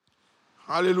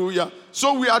Hallelujah.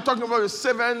 So we are talking about the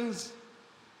 7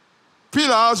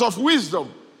 pillars of wisdom.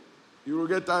 You will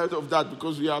get tired of that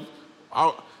because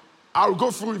I'll go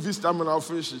through it this time and I'll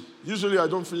finish it. Usually I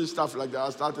don't finish stuff like that. I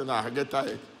start and I get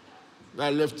tired.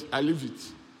 Then I leave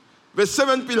it. The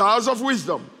 7 pillars of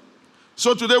wisdom.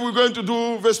 So today we're going to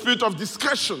do the spirit of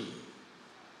discretion.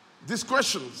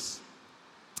 Discretions.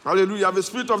 Hallelujah. The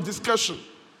spirit of discretion.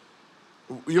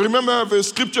 You remember the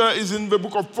scripture is in the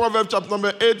book of Proverbs chapter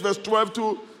number 8 verse 12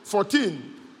 to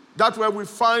 14. That's where we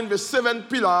find the 7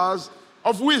 pillars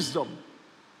of wisdom.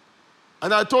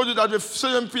 And I told you that the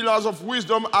 7 pillars of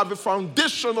wisdom are the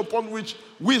foundation upon which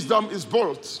wisdom is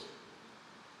built.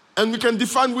 And we can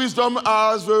define wisdom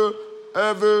as the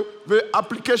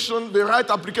application, the right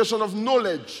application of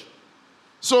knowledge.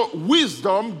 So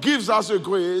wisdom gives us a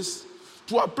grace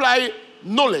to apply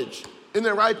knowledge in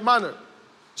the right manner.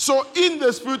 So in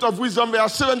the spirit of wisdom, there are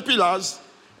 7 pillars.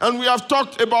 And we have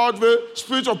talked about the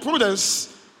spirit of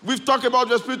prudence. We've talked about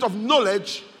the spirit of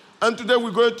knowledge. And today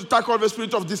we're going to tackle the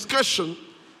spirit of discretion.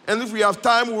 And if we have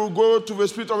time, we'll go to the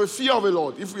spirit of the fear of the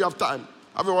Lord, if we have time.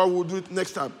 Otherwise, we'll do it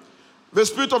next time. The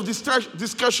spirit of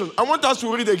discretion. I want us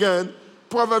to read again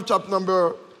Proverbs chapter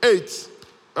number 8,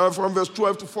 from verse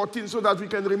 12 to 14, so that we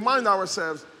can remind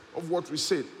ourselves of what we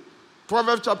said.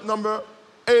 Proverbs chapter number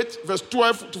 8, verse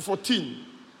 12 to 14.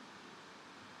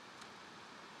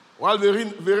 While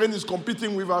Vereen is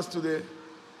competing with us today.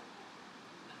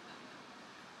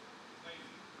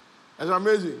 It's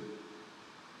amazing.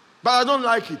 But I don't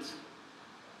like it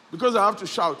because I have to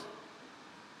shout.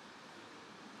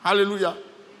 Hallelujah.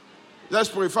 Let's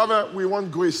pray. Father, we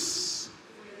want grace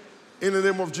in the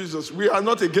name of Jesus. We are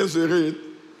not against the rain,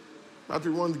 but we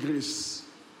want grace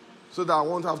so that I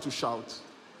won't have to shout.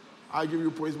 I give you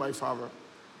praise, my Father,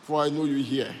 for I know you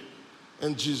here.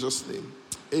 In Jesus' name,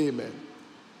 amen.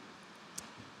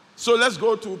 So let's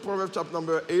go to Proverbs chapter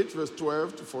number 8, verse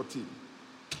 12 to 14.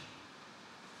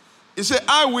 It says,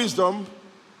 I, wisdom,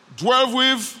 dwell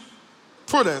with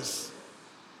prudence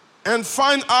and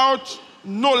find out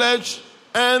knowledge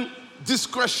and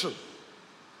discretion.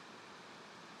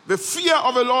 The fear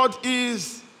of the Lord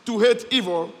is to hate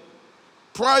evil,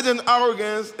 pride and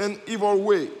arrogance and evil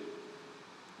way.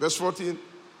 Verse 14.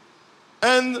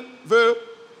 And the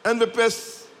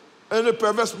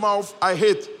perverse mouth I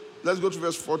hate. Let's go to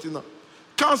verse 14 now.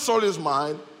 Counsel is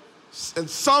mine, and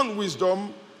sound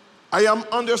wisdom. I am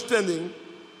understanding.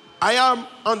 I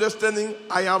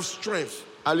have strength.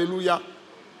 Hallelujah.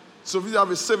 So these are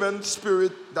the 7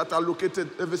 spirits that are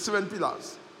located, the 7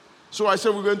 pillars. So I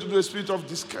said we're going to do a spirit of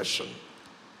discretion.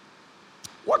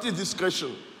 What is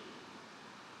discretion?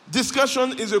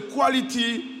 Discretion is a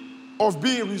quality of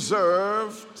being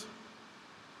reserved.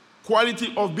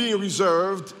 Quality of being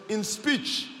reserved in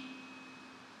speech.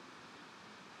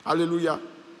 Hallelujah.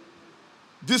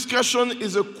 Discretion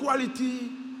is a quality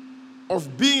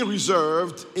of being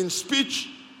reserved in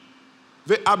speech,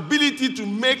 the ability to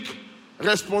make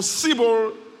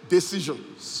responsible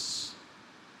decisions.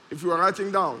 If you are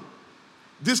writing down,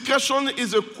 discretion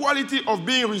is a quality of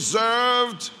being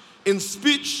reserved in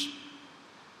speech,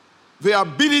 the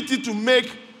ability to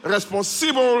make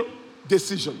responsible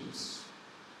decisions.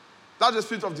 That's the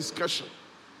spirit of discretion.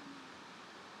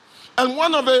 And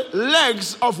one of the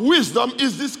legs of wisdom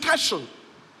is discretion.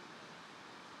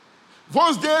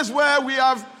 Those days where we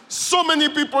have so many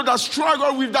people that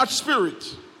struggle with that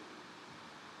spirit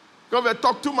because they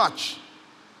talk too much.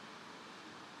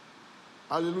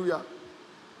 Hallelujah.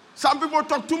 Some people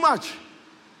talk too much.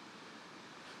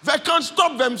 They can't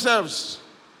stop themselves.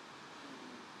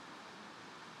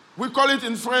 We call it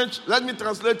in French, let me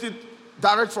translate it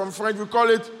direct from French, we call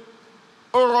it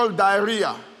oral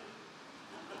diarrhea.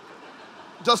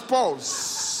 Just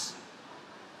pause.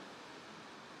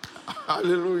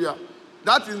 Hallelujah.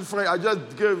 That in French, I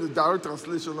just gave the direct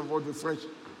translation of what the French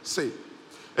say.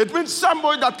 It means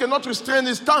somebody that cannot restrain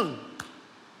his tongue.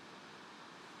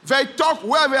 They talk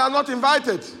where they are not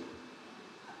invited.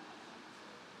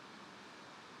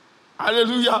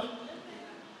 Hallelujah.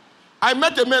 I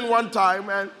met a man one time,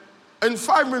 and in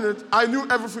 5 minutes, I knew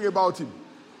everything about him.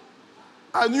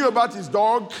 I knew about his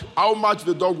dog, how much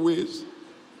the dog weighs.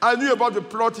 I knew about the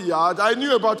plot he had. I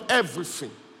knew about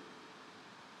everything.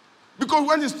 Because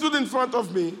when he stood in front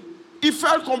of me, he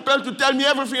felt compelled to tell me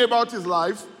everything about his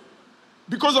life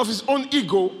because of his own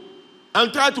ego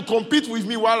and tried to compete with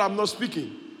me while I'm not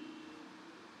speaking.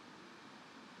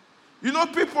 You know,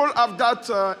 people have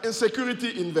that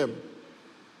insecurity in them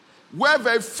where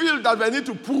they feel that they need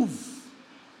to prove.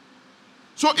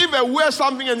 So if they wear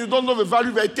something and you don't know the value,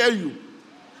 they tell you.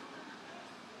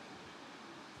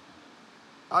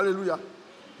 Hallelujah.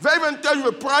 They even tell you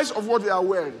the price of what they are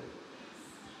wearing.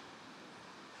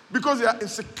 Because they are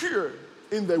insecure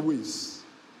in their ways.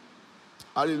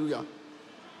 Hallelujah.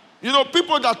 You know,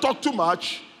 people that talk too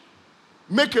much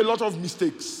make a lot of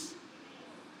mistakes.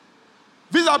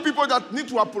 These are people that need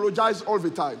to apologize all the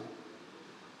time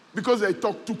because they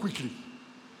talk too quickly.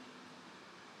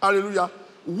 Hallelujah.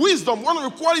 Wisdom, one of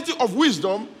the qualities of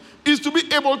wisdom is to be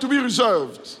able to be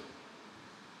reserved.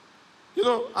 You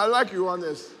know, I like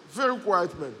Johannes, very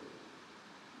quiet man.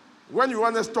 When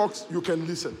Johannes talks, you can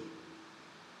listen.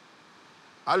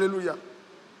 Hallelujah.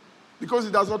 Because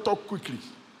he does not talk quickly.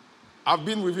 I've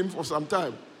been with him for some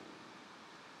time.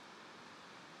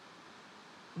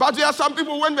 But there are some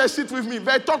people, when they sit with me,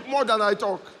 they talk more than I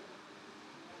talk.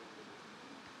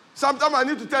 Sometimes I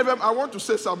need to tell them, I want to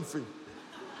say something.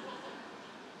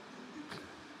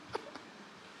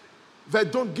 They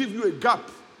don't give you a gap.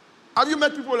 Have you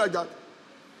met people like that?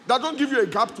 That don't give you a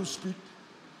gap to speak.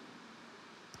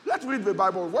 Let's read the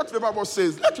Bible. What the Bible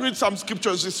says. Let's read some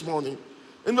scriptures this morning.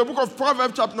 In the book of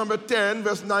Proverbs, chapter number 10,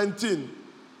 verse 19.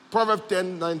 Proverbs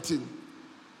 10, 19.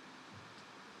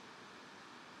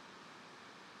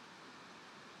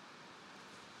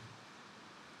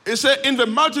 It says, in the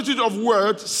multitude of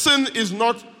words, sin is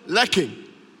not lacking.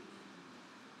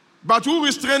 But who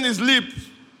restrains his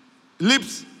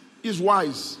lips is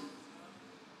wise.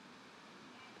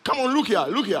 Come on, look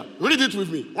here. Read it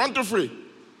with me. 1, 2, 3.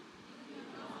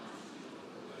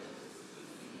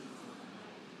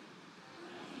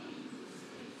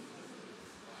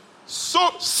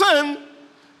 So sin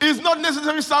is not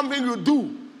necessarily something you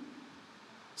do.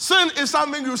 Sin is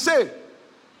something you say.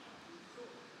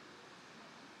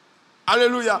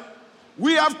 Hallelujah.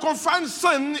 We have confined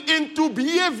sin into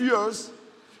behaviors,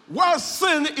 while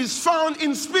sin is found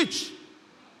in speech.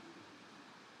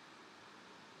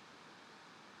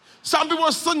 Some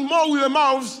people sin more with their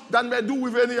mouths than they do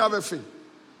with any other thing.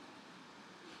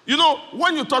 You know,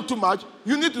 when you talk too much,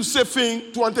 you need to say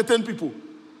things to entertain people.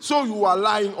 So you are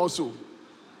lying also.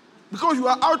 Because you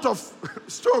are out of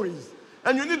stories.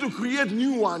 And you need to create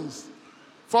new ones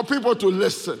for people to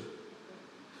listen.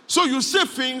 So you say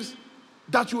things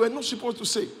that you were not supposed to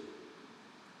say.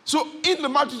 So in the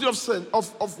multitude of sin,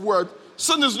 of word,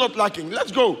 sin is not lacking.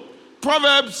 Let's go.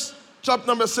 Proverbs chapter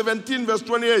number 17, verse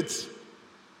 28.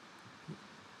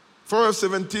 Proverbs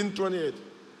 17, 28.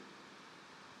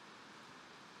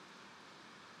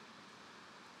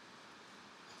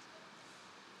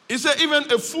 He said,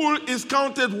 even a fool is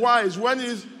counted wise when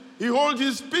he holds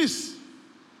his peace.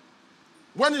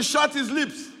 When he shuts his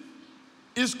lips,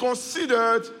 is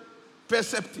considered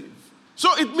perceptive.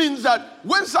 So it means that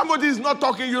when somebody is not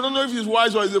talking, you don't know if he's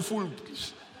wise or he's a fool.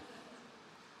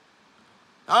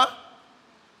 Huh?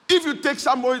 If you take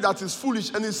somebody that is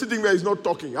foolish and he's sitting there, he's not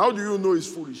talking, how do you know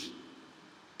he's foolish?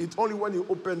 It's only when he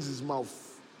opens his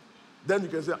mouth. Then you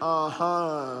can say,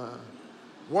 what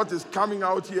is coming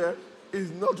out here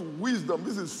is not wisdom,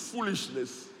 this is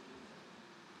foolishness.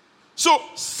 So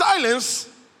silence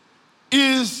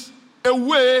is a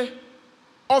way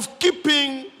of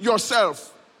keeping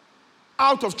yourself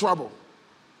out of trouble.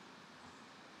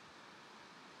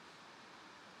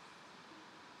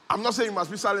 I'm not saying you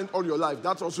must be silent all your life.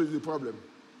 That also is the problem.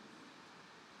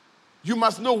 You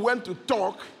must know when to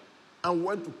talk and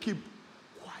when to keep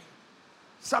quiet.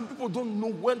 Some people don't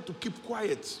know when to keep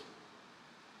quiet.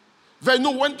 They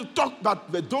know when to talk,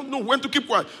 but they don't know when to keep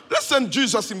quiet. Listen,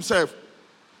 Jesus himself.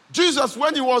 Jesus,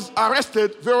 when he was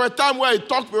arrested, there were times where he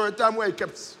talked, there were times where he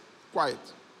kept quiet.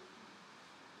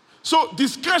 So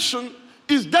discretion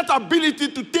is that ability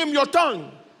to tame your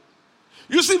tongue.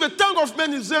 You see, the tongue of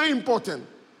man is very important.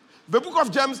 The book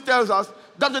of James tells us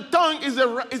that the tongue is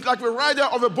like the rider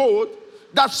of a boat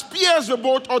that steers the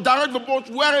boat or directs the boat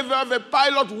wherever the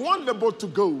pilot wants the boat to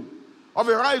go, of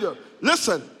a rider.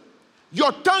 Listen,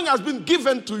 your tongue has been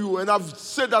given to you, and I've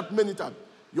said that many times.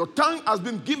 Your tongue has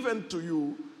been given to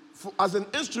you as an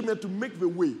instrument to make the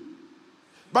way.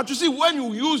 But you see, when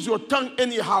you use your tongue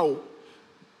anyhow,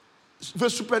 the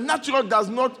supernatural does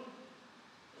not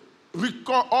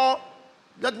record, or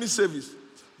let me say this,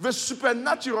 the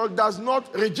supernatural does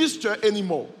not register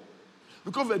anymore.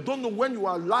 Because they don't know when you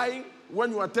are lying,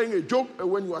 when you are telling a joke, or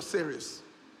when you are serious.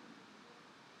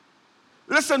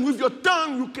 Listen, with your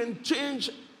tongue, you can change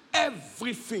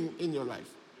everything in your life.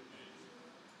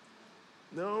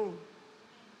 No.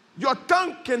 Your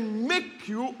tongue can make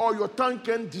you, or your tongue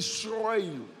can destroy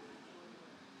you.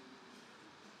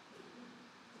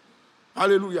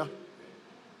 Hallelujah.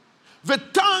 The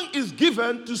tongue is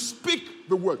given to speak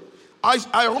the word.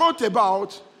 I wrote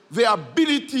about the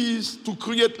abilities to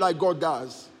create like God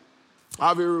does. I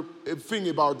have a thing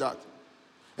about that.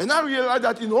 And I realized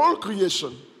that in all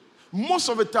creation, most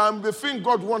of the time, the thing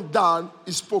God wants done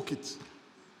is spoke it.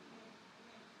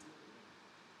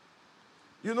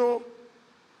 You know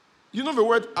the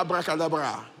word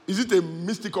abracadabra. Is it a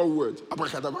mystical word?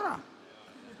 Abracadabra.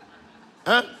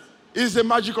 It's a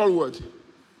magical word.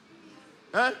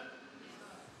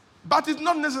 But it's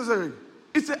not necessary.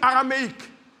 It's an Aramaic.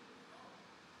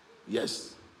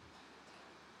 Yes.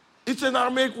 It's an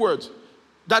Aramaic word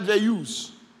that they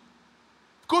use.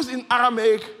 Because in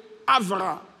Aramaic,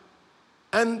 avra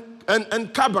and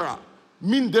kabra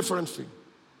mean different things.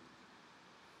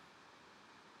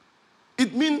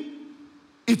 It means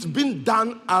it's been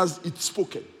done as it's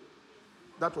spoken.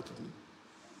 That's what it means.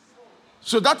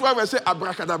 So that's why we say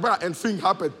abracadabra and thing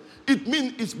happened. It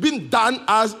means it's been done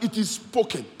as it is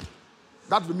spoken.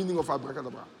 That's the meaning of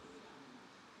abracadabra.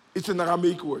 It's an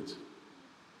Aramaic word.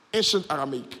 Ancient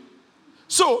Aramaic.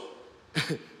 So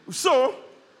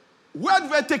where do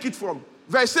they take it from?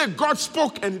 They say God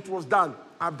spoke and it was done.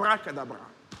 Abracadabra.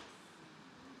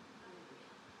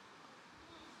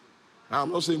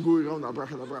 I'm not saying go around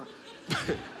abracadabra.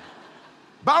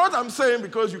 But what I'm saying,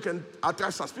 because you can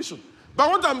attract suspicion. But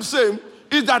what I'm saying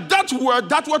is that word,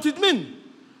 that's what it means.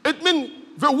 It means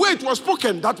the way it was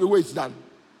spoken, that's the way it's done.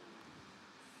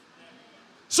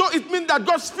 So it means that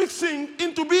God speaks things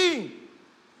into being.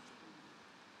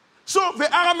 So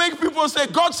the Aramaic people say,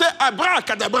 God said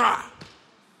abracadabra.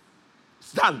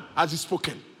 It's done as it's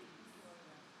spoken.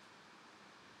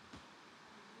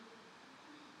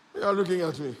 You are looking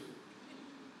at me.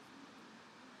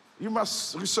 You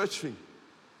must research things.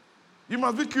 You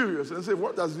must be curious and say,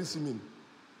 what does this mean?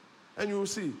 And you will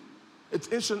see.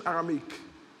 It's ancient Aramaic.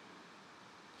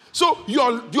 So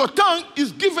your tongue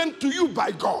is given to you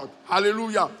by God.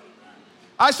 Hallelujah.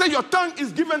 I say your tongue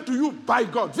is given to you by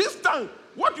God. This tongue,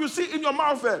 what you see in your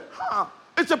mouth there,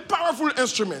 it's a powerful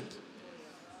instrument.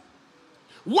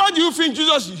 Why do you think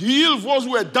Jesus healed those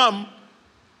who were dumb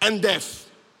and deaf?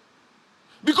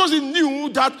 Because he knew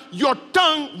that your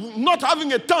tongue, not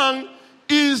having a tongue,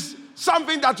 is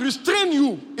something that restrains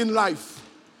you in life.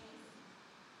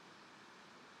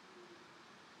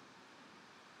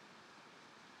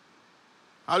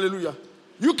 Hallelujah.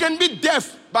 You can be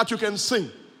deaf, but you can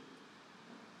sing.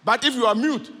 But if you are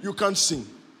mute, you can't sing.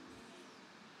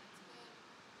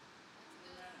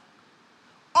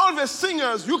 All the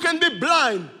singers, you can be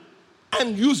blind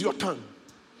and use your tongue.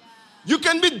 You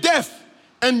can be deaf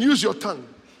and use your tongue.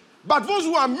 But those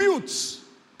who are mutes,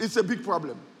 it's a big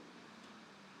problem.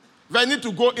 They need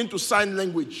to go into sign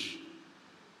language.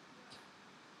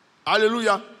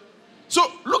 Hallelujah. So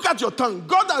look at your tongue.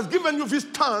 God has given you this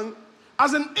tongue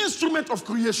as an instrument of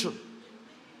creation.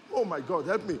 Oh my God,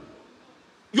 help me.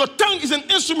 Your tongue is an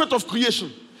instrument of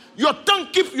creation. Your tongue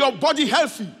keeps your body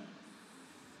healthy.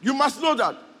 You must know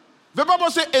that. The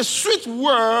Bible says a sweet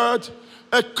word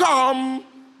calm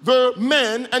the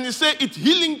man, and it says it's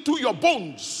healing to your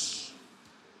bones.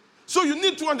 So you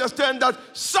need to understand that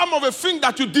some of the things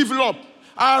that you develop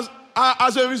as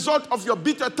a result of your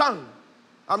bitter tongue,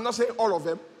 I'm not saying all of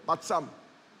them, but some.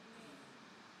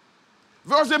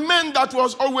 There was a man that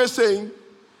was always saying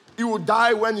he would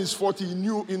die when he's 40. He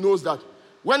knows that.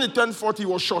 When he turned 40, he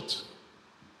was shot.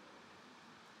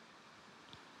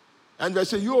 And they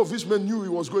say, this man knew he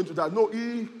was going to die. No,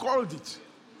 he called it.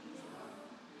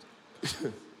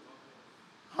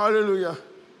 Hallelujah.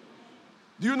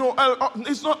 Do you know,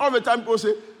 it's not all the time people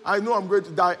say, I know I'm going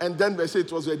to die, and then they say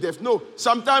it was a death. No,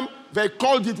 sometimes they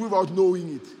called it without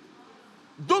knowing it.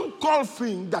 Don't call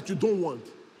things that you don't want.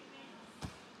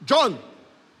 John,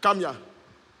 come here.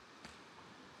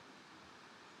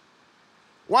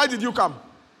 Why did you come?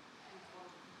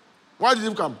 Why did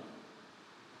you come?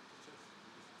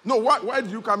 No, why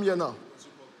did you come here now?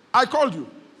 I called you.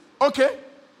 Okay.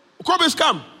 Kobes,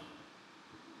 come.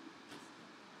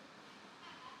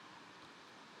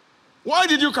 Why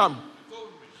did you come?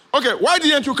 Okay, why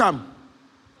didn't you come?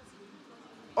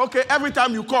 Okay, every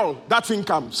time you call, that thing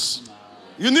comes.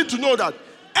 You need to know that.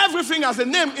 Everything has a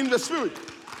name in the spirit.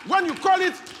 When you call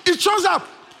it, it shows up.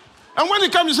 And when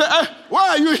it comes, you say, why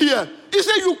are you here? He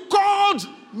said, you called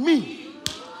me.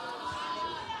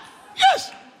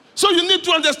 Yes. So you need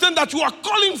to understand that you are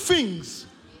calling things.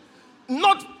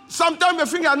 Not, sometimes the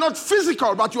things are not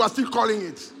physical, but you are still calling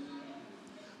it.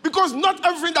 Because not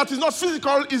everything that is not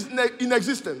physical is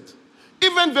inexistent.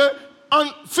 Even the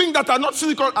things that are not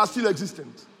physical are still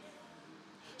existent.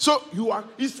 So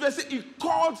he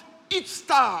called each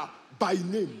star by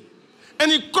name.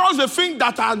 And he calls the things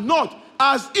that are not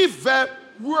as if they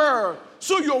were.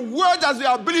 So your word has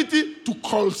the ability to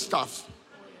call stuff.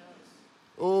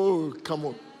 Oh, come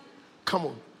on. Come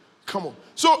on. Come on.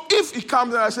 So if he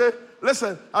comes and I say,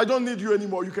 listen, I don't need you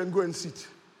anymore. You can go and sit.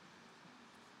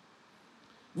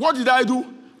 What did I do?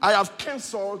 I have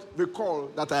canceled the call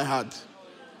that I had.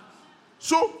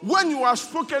 So when you are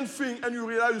spoken thing and you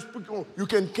realize you speak wrong, you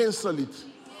can cancel it.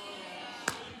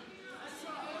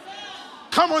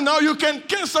 Come on now, you can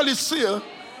cancel it here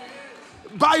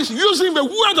by using the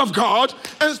word of God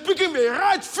and speaking the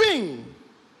right thing.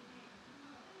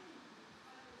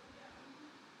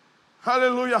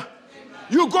 Hallelujah. Amen.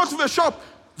 You go to the shop,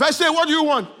 they say, what do you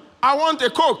want? I want a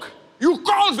Coke. You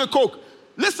call the Coke.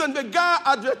 Listen, the guy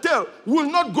at the tail will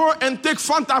not go and take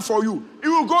Fanta for you. He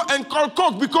will go and call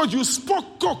Coke because you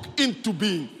spoke Coke into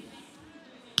being.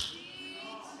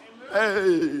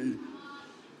 Hey.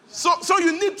 So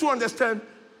you need to understand,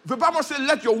 the Bible says,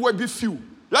 let your word be few.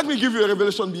 Let me give you a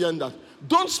revelation beyond that.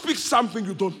 Don't speak something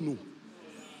you don't know.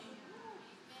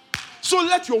 So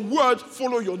let your word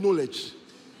follow your knowledge.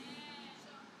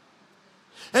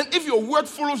 And if your word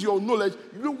follows your knowledge,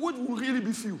 your word will really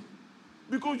be few.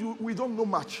 Because we don't know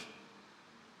much.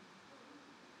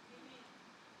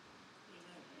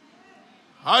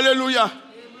 Hallelujah. Amen.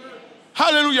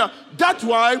 Hallelujah. That's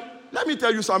why, let me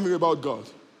tell you something about God.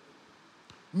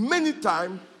 Many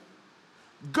times,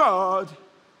 God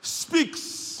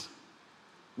speaks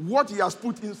what he has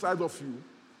put inside of you,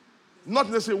 not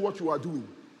necessarily what you are doing.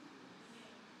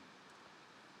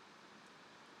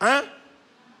 Huh?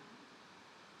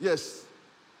 Yes.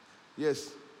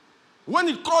 Yes. When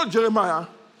he called Jeremiah,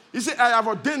 he said, I have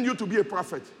ordained you to be a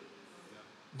prophet.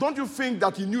 Don't you think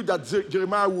that he knew that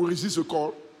Jeremiah would resist the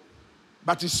call?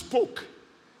 But he spoke.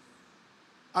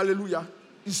 Hallelujah.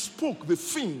 He spoke the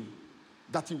thing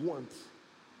that he wants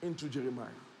into Jeremiah.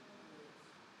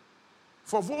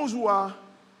 For those who are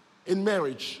in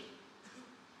marriage,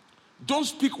 don't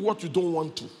speak what you don't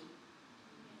want to.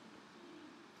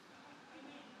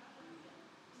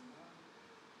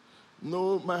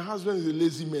 No, my husband is a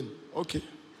lazy man. Okay.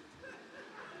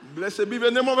 Blessed be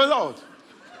the name of the Lord.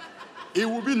 He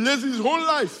will be lazy his whole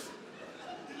life.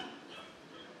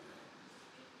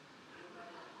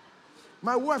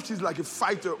 My wife, she's like a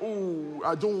fighter. Oh,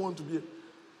 I don't want to be.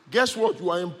 Guess what?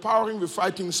 You are empowering the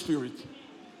fighting spirit.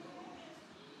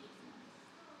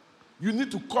 You need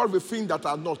to call the things that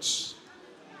are not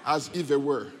as if they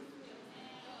were.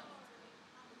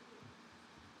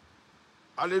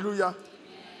 Hallelujah.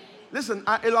 Listen,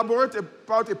 I elaborate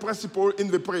about a principle in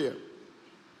the prayer.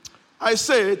 I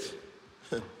said,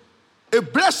 a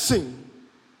blessing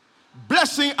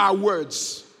are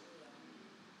words.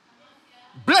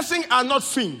 Blessing are not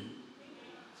things.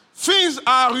 Things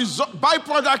are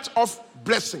byproducts of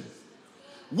blessing.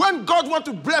 When God wants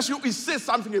to bless you, he says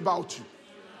something about you.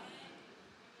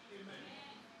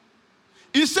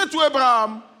 He said to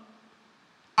Abraham,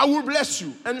 I will bless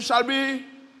you, and you shall be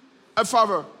a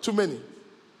father to many.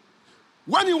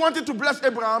 When he wanted to bless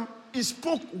Abraham, he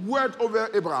spoke word over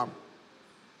Abraham.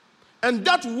 And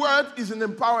that word is an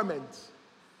empowerment.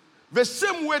 The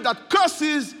same way that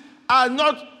curses are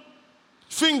not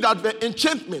things that they're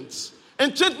enchantments.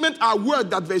 Enchantments are words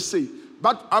that they say.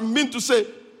 But I mean to say,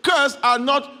 curses are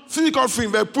not physical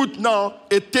things. They put now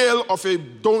a tail of a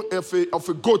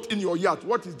goat in your yard.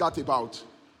 What is that about?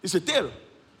 It's a tail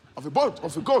of a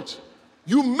goat.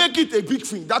 You make it a big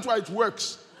thing. That's why it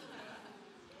works.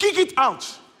 Kick it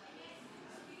out.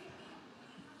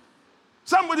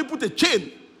 Somebody put a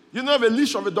chain. You know the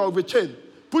leash of a dog, the chain.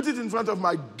 Put it in front of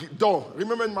my door.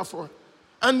 Remember in my phone?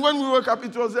 And when we woke up,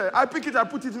 it was there. I pick it, I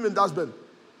put it in the dustbin.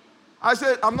 I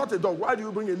said, I'm not a dog. Why do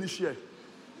you bring a leash here?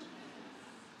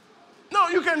 No,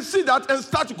 you can see that and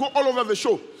start to go all over the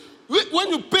show. When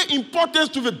you pay importance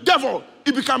to the devil,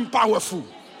 it becomes powerful.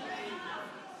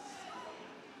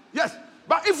 Yes,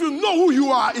 but if you know who you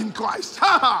are in Christ,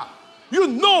 you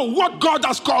know what God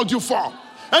has called you for.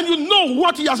 And you know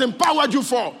what he has empowered you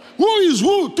for. Who is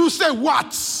who to say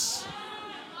what?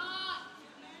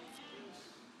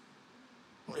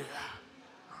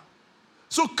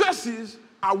 So curses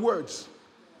are words.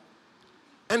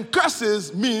 And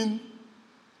curses mean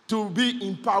to be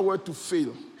empowered to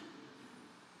fail.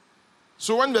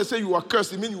 So when they say you are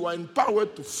cursed, it means you are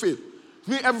empowered to fail. It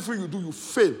means everything you do, you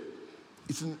fail.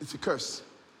 It's a curse.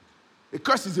 A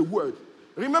curse is a word.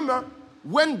 Remember,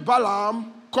 when Balak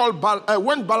called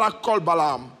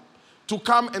Balaam to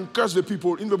come and curse the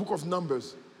people in the book of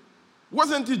Numbers,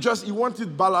 wasn't it just he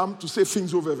wanted Balaam to say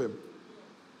things over them?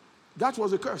 That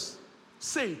was a curse.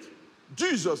 Say it.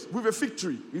 Jesus, with a fig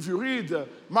tree, if you read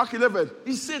Mark 11,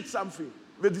 he said something.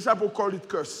 The disciple called it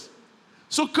curse.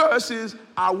 So curses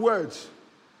are words.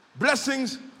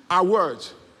 Blessings are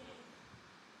words.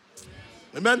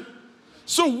 Amen?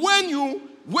 So when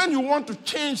you want to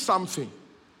change something,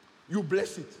 you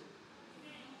bless it.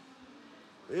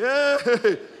 Yeah.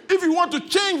 If you want to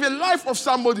change the life of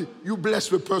somebody, you bless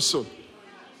the person.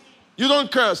 You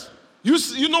don't curse.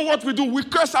 You know what we do? We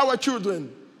curse our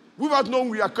children without knowing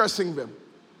we are cursing them.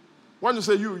 When you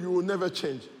say you will never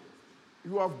change.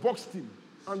 You have boxed him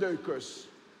under a curse.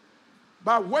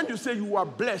 But when you say you are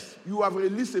blessed, you have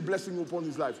released a blessing upon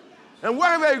his life. And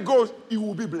wherever he goes, he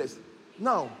will be blessed.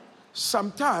 Now,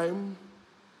 sometimes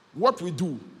what we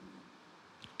do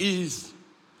is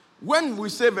when we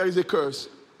say there is a curse,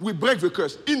 we break the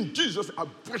curse. In Jesus, I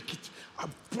break it. I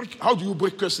break it. How do you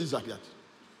break curses like that?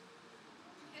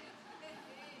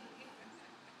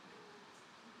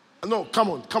 No, come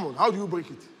on. How do you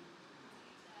break it?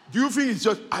 Do you think it's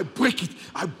just, I break it,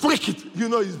 you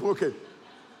know it's broken?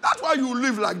 That's why you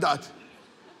live like that.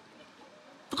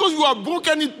 Because you have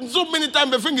broken it so many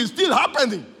times, the thing is still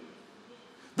happening.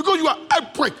 Because you are, I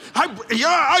break.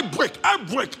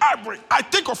 I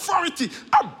take authority.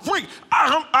 I break.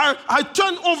 I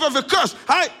turn over the curse.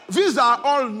 These are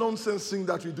all nonsense things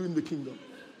that we do in the kingdom.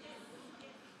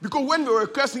 Because when they were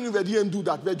cursing, they didn't do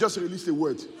that. They just released a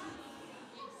word.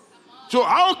 So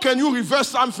how can you reverse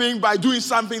something by doing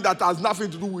something that has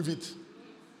nothing to do with it?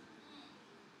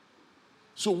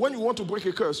 So when you want to break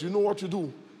a curse, you know what you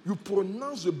do? You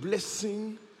pronounce the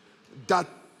blessing that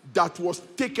was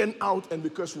taken out and the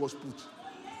curse was put.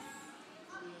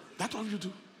 That's all you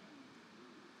do.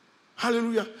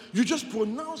 Hallelujah. You just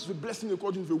pronounce the blessing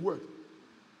according to the word.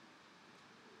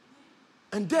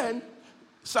 And then,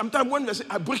 sometimes when they say,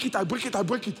 I break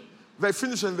it, they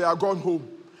finish and they are gone home.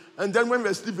 And then when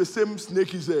they sleep, the same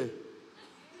snake is there.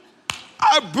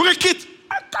 I break it.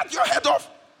 I cut your head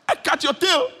off. I cut your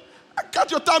tail. I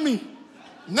cut your tummy.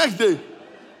 Next day,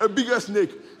 a bigger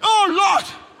snake. Oh,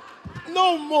 Lord,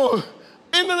 no more.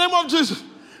 In the name of Jesus,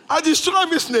 I destroy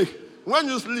this snake. When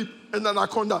you sleep, an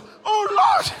anaconda. Oh,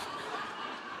 Lord.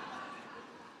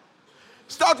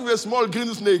 Start with a small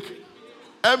green snake.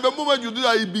 And the moment you do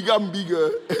that, it becomes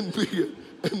bigger and bigger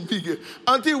and bigger.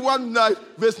 Until one night,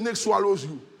 the snake swallows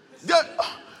you. You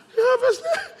have a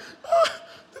snake.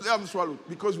 They have swallowed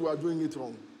because you are doing it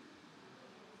wrong.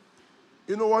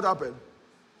 You know what happened?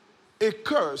 A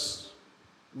curse,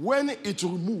 when it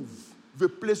removed, the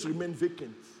place remains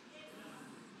vacant.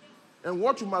 And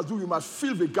what you must do, you must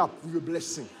fill the gap with a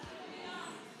blessing.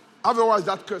 Otherwise,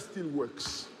 that curse still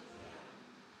works.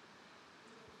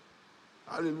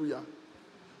 Hallelujah.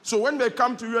 So when they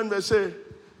come to you and they say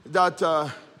that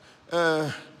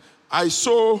I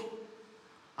saw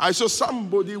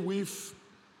somebody with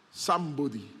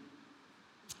somebody.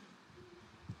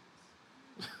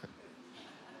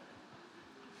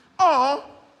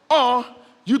 or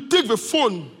you take the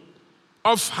phone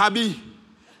of Habi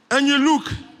and you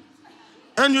look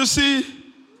and you see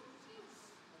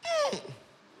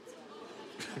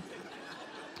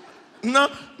now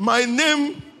my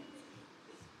name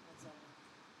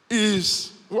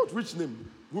is what? Which name?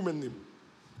 Woman name.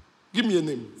 Give me a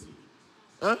name.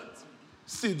 Huh?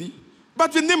 Sidi.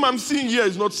 But the name I'm seeing here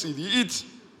is not Sidi. It's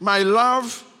my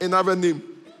love, another name.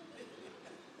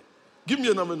 Give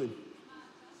me another name.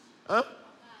 Huh?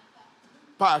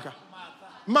 Parker.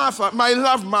 Martha. My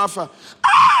love, Martha.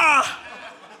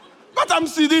 But I'm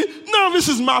Sidi. No, this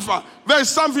is Martha. There is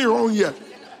something wrong here.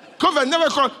 Because I never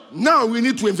called. Now we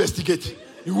need to investigate.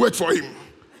 You wait for him.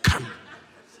 Come.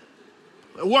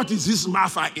 What is this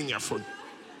Martha in your phone?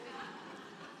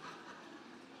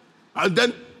 And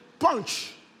then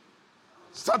punch.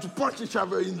 Start to punch each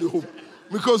other in the home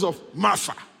because of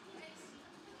Martha.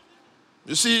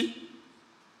 You see,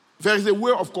 there is a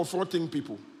way of confronting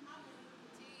people.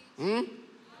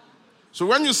 So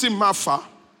when you see Martha,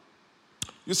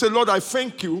 you say, Lord, I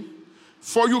thank you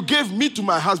for you gave me to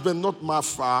my husband, not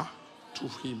Martha to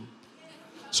him.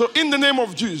 So in the name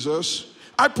of Jesus,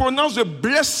 I pronounce the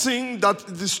blessing that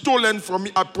is stolen from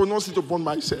me. I pronounce it upon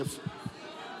myself.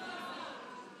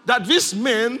 That this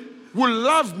man will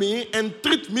love me and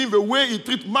treat me the way he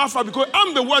treats Martha because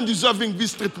I'm the one deserving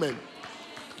this treatment.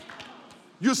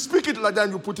 You speak it like that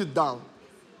and you put it down.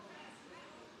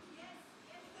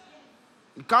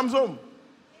 He comes home.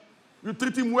 You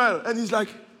treat him well and he's like,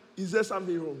 is there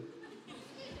something wrong?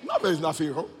 No, there is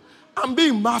nothing wrong. I'm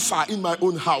being Martha in my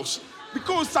own house.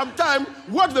 Because sometimes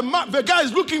what the guy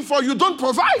is looking for, you don't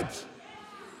provide.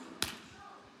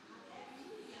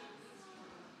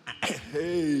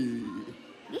 Hey,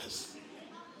 yes.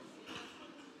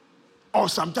 Or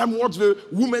sometimes what the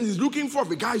woman is looking for,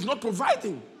 the guy is not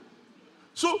providing.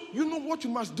 So you know what you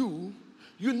must do?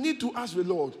 You need to ask the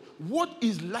Lord, what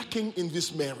is lacking in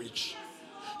this marriage?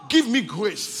 Give me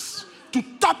grace to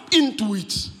tap into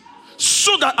it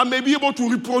so that I may be able to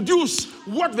reproduce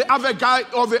what the other guy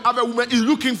or the other woman is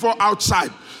looking for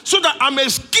outside. So that I may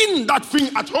skin that thing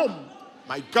at home.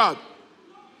 My God.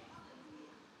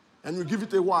 And you give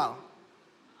it a while.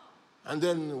 And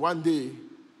then one day,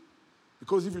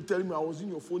 because if you tell him I was in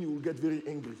your phone, he will get very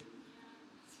angry.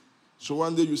 So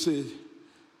one day you say,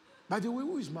 by the way,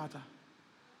 who is Martha?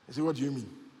 I say, what do you mean?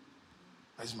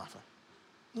 That is Martha.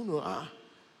 No,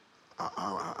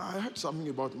 I heard something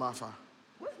about Martha.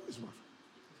 Who is Martha?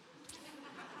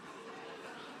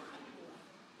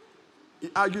 He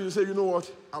argued, he said, you know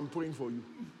what? I'm praying for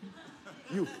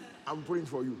you. I'm praying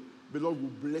for you. The Lord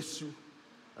will bless you,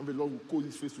 and the Lord will cause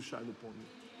his face to shine upon you.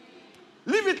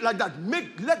 Leave it like that.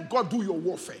 Let God do your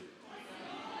warfare.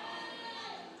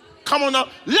 Come on now.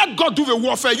 Let God do the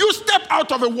warfare. You step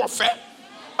out of the warfare.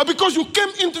 Because you came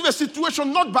into the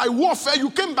situation not by warfare,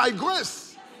 you came by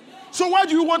grace. So why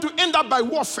do you want to end up by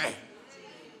warfare?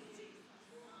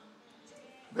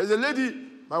 There's a lady,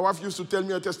 my wife used to tell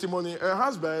me a testimony. Her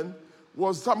husband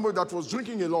was somebody that was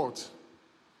drinking a lot.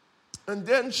 And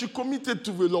then she committed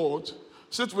to the Lord,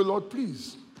 said to the Lord,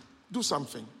 please, do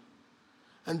something.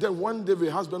 And then one day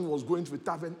the husband was going to the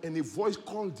tavern and a voice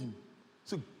called him.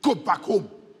 Said, go back home.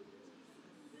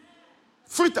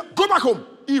 Frita, go back home.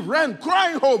 He ran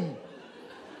crying home.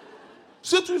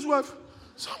 Said to his wife,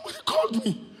 somebody called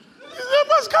me. He said, I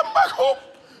must come back home.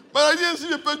 But I didn't see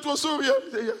the petrol, so he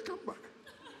said, yes, come back.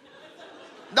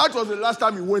 That was the last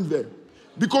time he went there.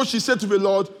 Because she said to the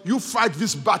Lord, you fight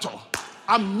this battle.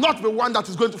 I'm not the one that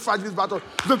is going to fight this battle.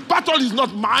 The battle is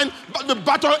not mine, but the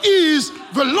battle is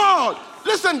the Lord.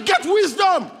 Listen, get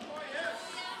wisdom.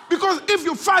 Because if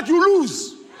you fight, you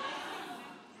lose.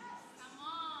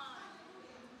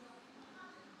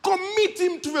 Commit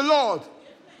him to the Lord.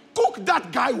 Cook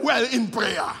that guy well in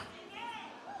prayer.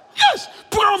 Yes,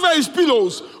 pray over his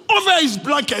pillows, over his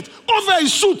blanket, over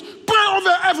his suit. Pray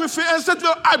over everything and say to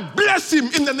him, I bless him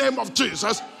in the name of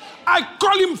Jesus. I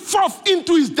call him forth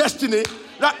into his destiny.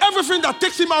 That everything that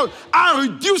takes him out, I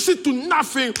reduce it to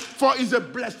nothing, for he's a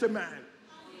blessed man.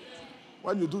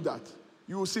 When you do that,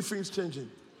 you will see things changing.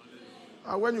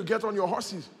 And when you get on your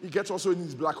horses, he gets also in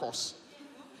his black horse.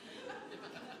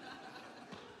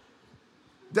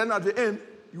 Then at the end,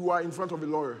 you are in front of a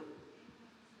lawyer.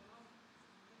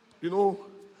 You know,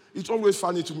 it's always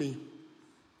funny to me.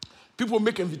 People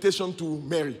make invitations to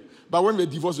marry, but when they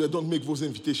divorce, they don't make those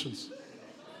invitations.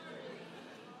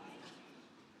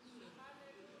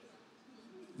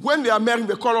 When they are married,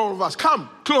 they call all of us, come,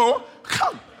 Chloe,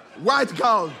 come, white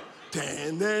gown.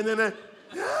 And the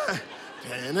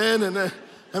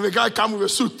guy comes with a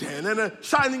suit,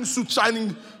 shining suit,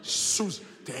 shining shoes.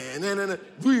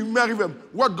 We marry them.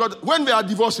 What God? When they are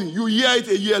divorcing, you hear it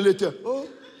a year later. Oh,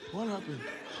 what happened?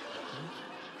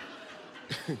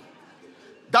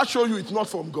 That shows you it's not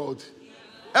from God.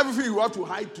 Everything you have to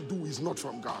hide to do is not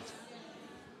from God.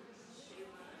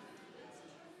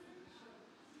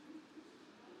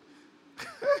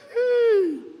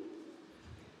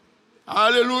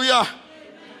 Hallelujah.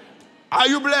 Are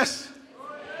you blessed?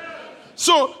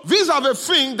 So these are the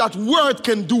things that word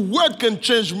can do. Word can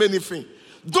change many things.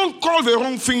 Don't call the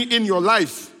wrong thing in your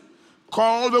life.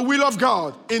 Call the will of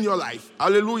God in your life.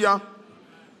 Hallelujah.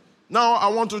 Now I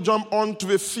want to jump on to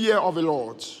the fear of the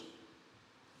Lord.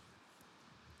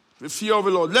 The fear of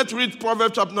the Lord. Let's read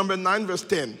Proverbs chapter number 9, verse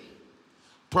 10.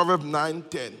 Proverbs 9,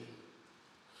 10.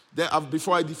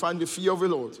 Before I define the fear of the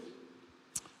Lord.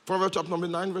 Proverbs chapter number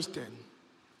 9, verse 10.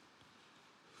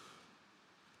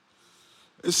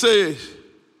 It says,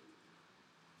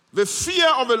 the fear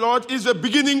of the Lord is the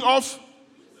beginning of.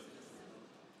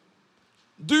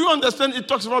 Do you understand? It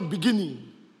talks about beginning.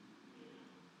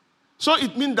 So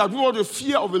it means that without the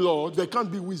fear of the Lord, there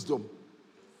can't be wisdom.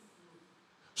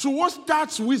 So what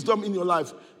starts wisdom in your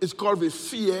life is called the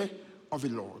fear of the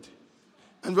Lord.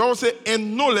 And we also say,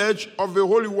 and knowledge of the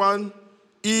Holy One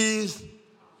is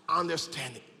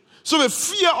understanding. So the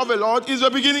fear of the Lord is the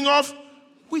beginning of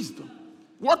wisdom.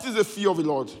 What is the fear of the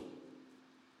Lord?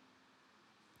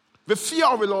 The fear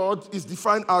of the Lord is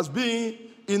defined as being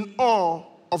in awe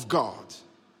of God.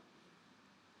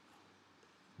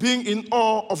 Being in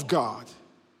awe of God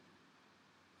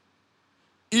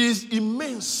is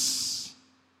immense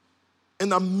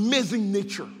and amazing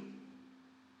nature.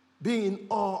 Being in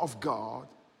awe of God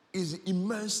is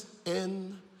immense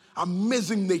and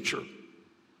amazing nature.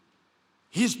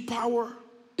 His power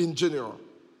in general.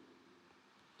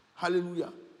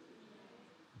 Hallelujah.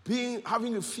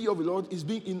 Having a fear of the Lord is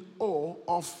being in awe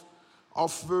of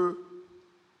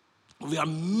the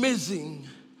amazing,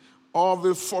 of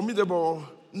the formidable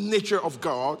nature of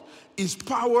God, His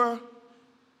power.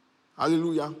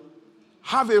 Hallelujah.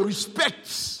 Have a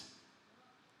respect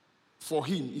for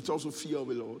Him. It's also fear of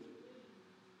the Lord.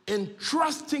 And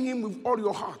trusting Him with all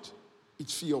your heart,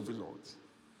 it's fear of the Lord.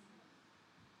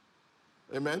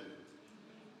 Amen.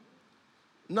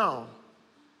 Now,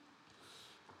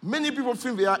 Many people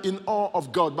think they are in awe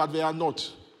of God, but they are not.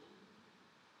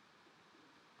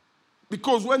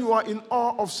 Because when you are in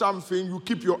awe of something, you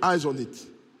keep your eyes on it.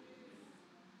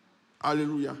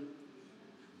 Hallelujah.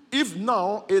 If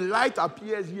now a light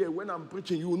appears here when I'm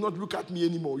preaching, you will not look at me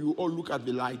anymore. You will all look at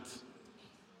the light.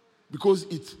 Because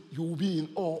you will be in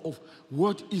awe of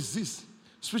what is this?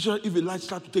 Especially if the light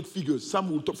starts to take figures. Some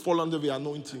will fall under the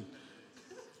anointing.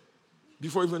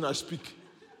 Before even I speak.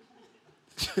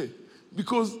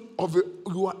 Because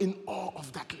you are in awe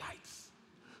of that light.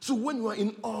 So when you are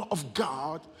in awe of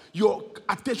God, your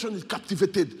attention is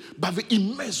captivated by the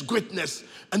immense greatness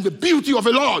and the beauty of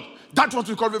the Lord. That's what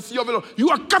we call the fear of the Lord. You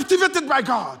are captivated by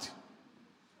God.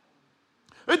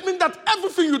 It means that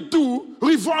everything you do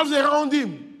revolves around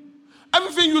Him.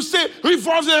 Everything you say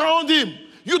revolves around Him.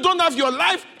 You don't have your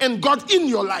life and God in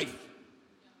your life.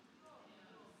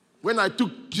 When I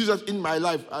took Jesus in my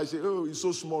life, I said, oh, he's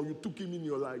so small. You took him in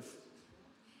your life.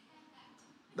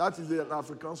 That is an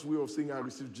African's way of saying I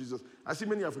received Jesus. I see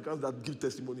many Africans that give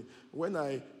testimony. When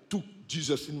I took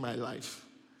Jesus in my life,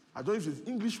 I don't know if it's an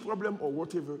English problem or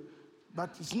whatever,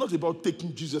 but it's not about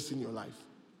taking Jesus in your life.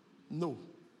 No.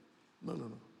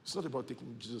 It's not about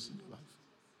taking Jesus in your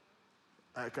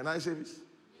life. Can I say this?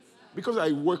 Because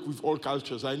I work with all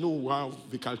cultures, I know how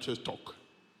the cultures talk.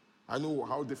 I know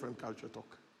how different cultures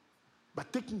talk.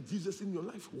 But taking Jesus in your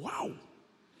life, wow.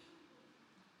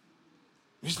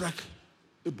 It's like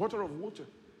a bottle of water.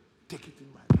 Take it in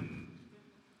my life.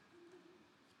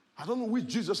 I don't know which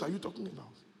Jesus are you talking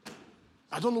about.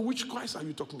 I don't know which Christ are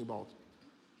you talking about.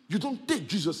 You don't take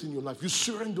Jesus in your life. You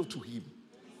surrender to him.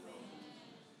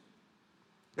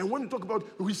 And when you talk about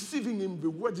receiving him, the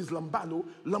word is lambano.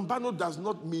 Lambano does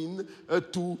not mean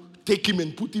to take him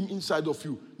and put him inside of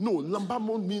you. No,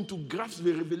 lambano means to grasp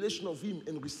the revelation of him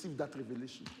and receive that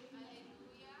revelation.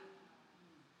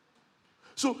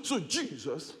 So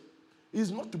Jesus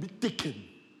is not to be taken.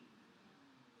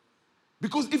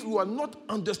 Because if you are not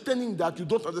understanding that, you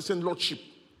don't understand lordship.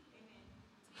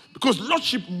 Because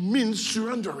lordship means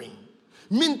surrendering.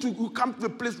 Means you come to the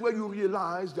place where you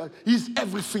realize that he's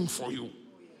everything for you.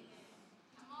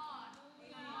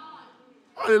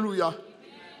 Hallelujah. Amen.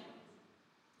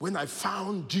 When I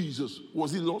found Jesus,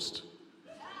 was he lost?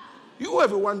 You were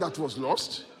the one that was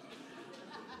lost.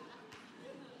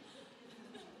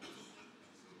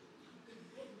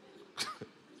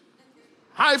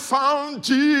 I found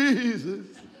Jesus.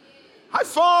 I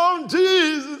found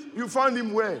Jesus. You found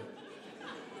him where?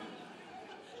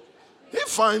 He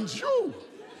finds you.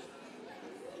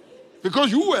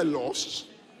 Because you were lost.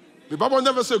 The Bible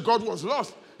never said God was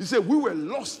lost. He said we were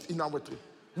lost in our trip.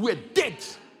 We were dead.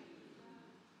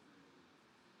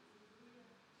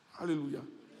 Hallelujah.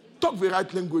 Talk the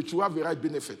right language, you have the right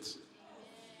benefits.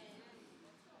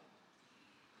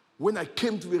 When I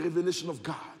came to the revelation of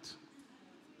God,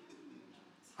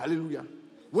 hallelujah.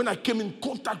 When I came in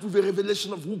contact with the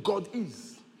revelation of who God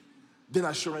is, then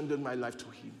I surrendered my life to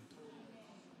him.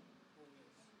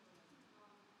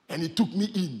 And he took me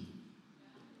in.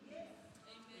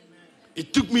 He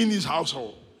took me in his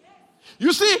household.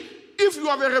 You see, if you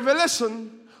have a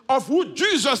revelation of who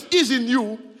Jesus is in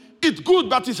you, it's good,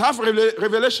 but it's half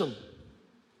revelation.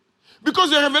 Because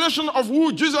the revelation of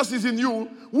who Jesus is in you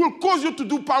will cause you to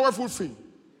do powerful things.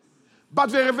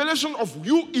 But the revelation of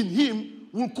you in him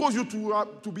will cause you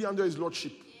to be under his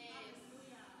lordship.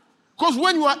 Because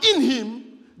when you are in him,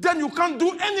 then you can't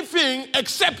do anything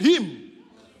except him.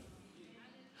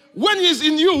 When he's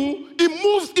in you, he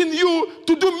moves in you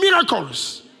to do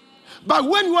miracles. But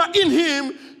when you are in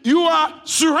him, you are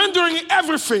surrendering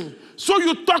everything. So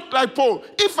you talk like Paul.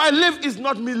 If I live, it's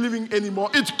not me living anymore.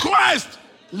 It's Christ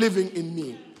living in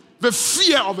me. The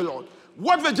fear of the Lord.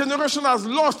 What the generation has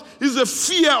lost is the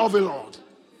fear of the Lord.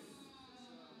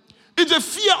 It's the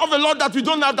fear of the Lord that we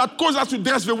don't have that causes us to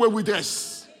dress the way we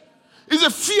dress. It's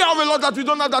the fear of the Lord that we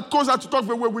don't have that causes us to talk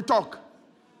the way we talk.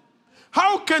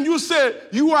 How can you say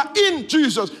you are in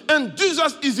Jesus and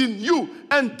Jesus is in you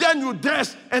and then you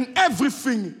dress and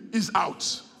everything is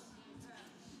out?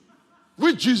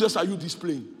 Which Jesus are you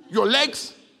displaying? Your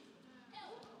legs?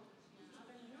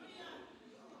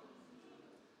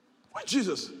 Which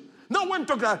Jesus? Now when you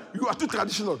talk like you are too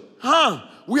traditional.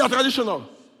 We are traditional.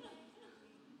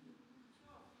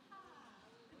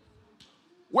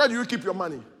 Where do you keep your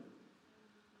money?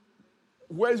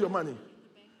 Where is your money?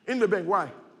 In the bank.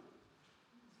 Why?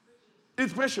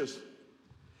 It's precious.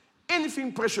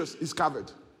 Anything precious is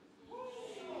covered.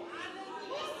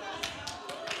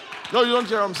 No, you don't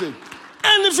hear what I'm saying.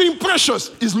 Anything precious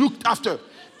is looked after.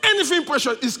 Anything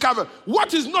precious is covered.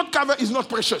 What is not covered is not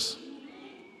precious.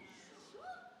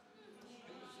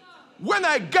 when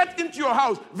I get into your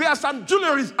house, there are some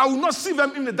jewelries, I will not see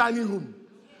them in the dining room.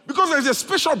 Because there's a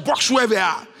special box where they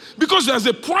are. Because there's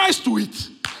a price to it.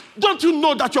 Don't you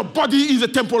know that your body is a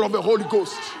temple of the Holy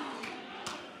Ghost?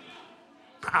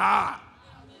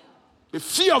 The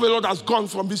fear of the Lord has gone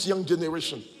from this young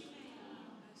generation.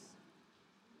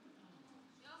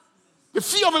 The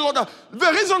fear of the Lord.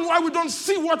 The reason why we don't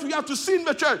see what we have to see in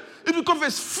the church is because the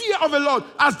fear of the Lord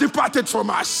has departed from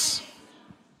us.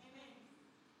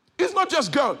 It's not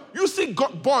just girls. You see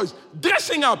boys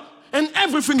dressing up and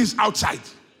everything is outside.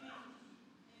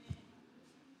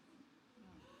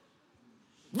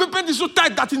 The pant is so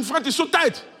tight that in front is so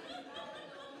tight.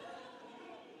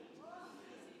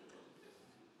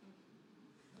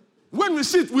 When we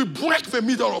sit, we break the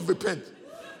middle of the pant.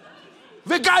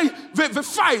 The guy, the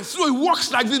fight, so he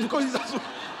walks like this because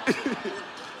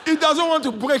he doesn't want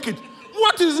to break it.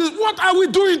 What is it? What are we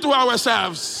doing to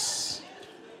ourselves?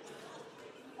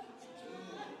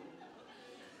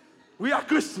 We are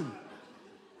Christian.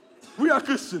 We are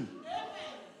Christian.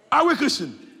 Are we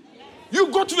Christian? You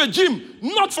go to the gym,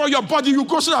 not for your body, you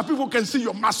go so that people can see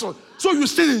your muscle. So you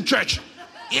stay in church.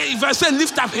 If I say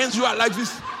lift up hands, you are like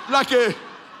this, like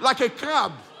a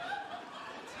crab.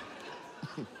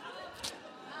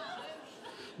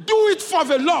 Do it for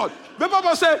the Lord. The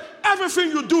Bible says, everything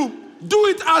you do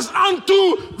it as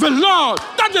unto the Lord.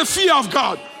 That's the fear of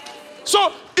God.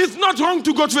 So it's not wrong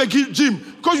to go to the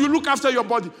gym because you look after your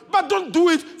body. But don't do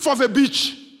it for the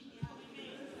beach.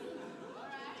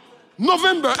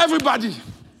 November, everybody.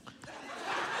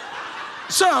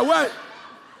 So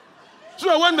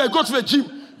when they go to the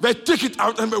gym, they take it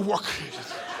out and they walk.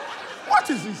 What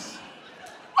is this?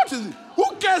 What is it?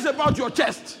 Who cares about your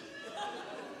chest?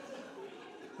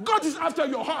 God is after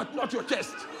your heart, not your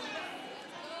chest.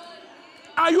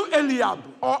 Are you Eliab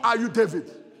or are you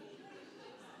David?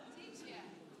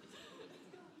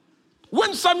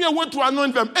 When Samuel went to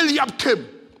anoint them, Eliab came.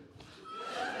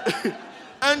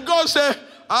 And God said,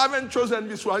 I haven't chosen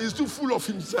this one. He's too full of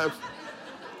himself.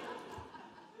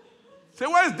 Say,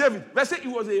 where is David? They say he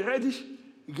was a reddish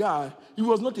guy. He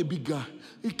was not a big guy.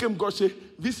 He came, God said,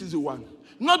 this is the one.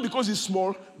 Not because he's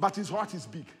small, but his heart is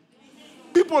big.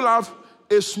 People have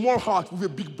a small heart with a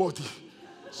big body.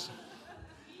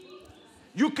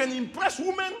 You can impress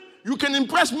women, you can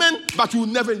impress men, but you will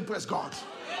never impress God.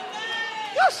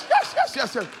 Yes.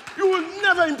 You will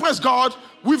never impress God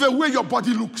with the way your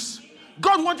body looks.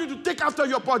 God wants you to take after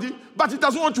your body, but He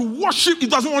doesn't want to worship. He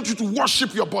doesn't want you to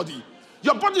worship your body.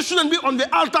 Your body shouldn't be on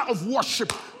the altar of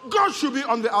worship. God should be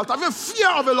on the altar. The fear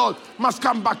of the Lord must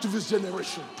come back to this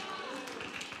generation.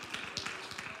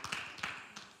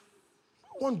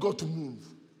 We want God to move,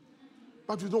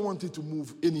 but we don't want it to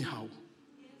move anyhow.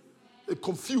 A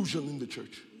confusion in the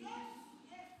church.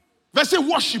 They say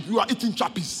worship, you are eating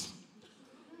chappies.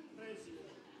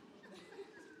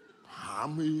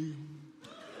 Amen.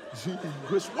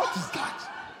 What is that?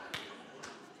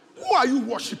 Who are you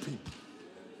worshiping?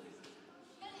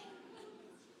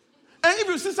 And if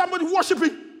you see somebody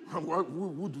worshiping,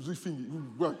 who does he think?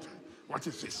 What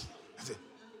is this? I say,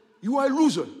 you are a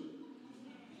loser.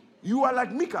 You are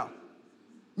like Michal.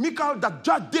 Michal that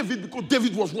judged David because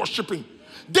David was worshiping.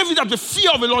 David had the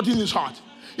fear of the Lord in his heart.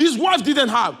 His wife didn't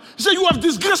have. He said, you have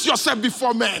disgraced yourself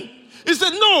before men. He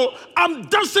said, no, I'm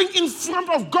dancing in front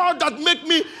of God that make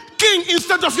me king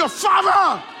instead of your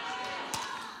father.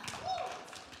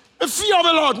 The fear of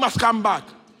the Lord must come back.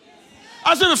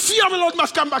 I said the fear of the Lord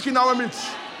must come back in our midst.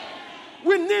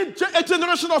 We need a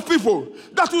generation of people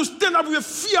that will stand up with the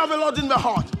fear of the Lord in their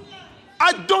heart.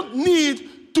 I don't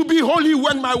need to be holy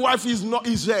when my wife is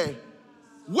there.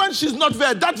 When she's not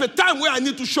there, that's the time where I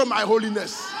need to show my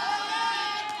holiness.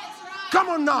 Come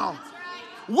on now.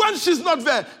 When she's not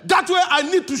there, that's where I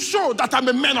need to show that I'm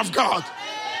a man of God.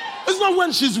 It's not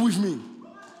when she's with me.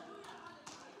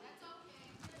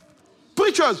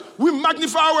 Preachers, we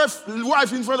magnify our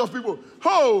wife in front of people.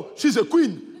 Oh, she's a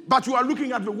queen, but you are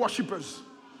looking at the worshippers.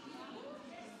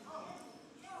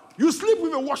 You sleep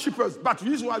with the worshippers, but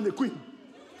this one the queen.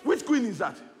 Which queen is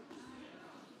that?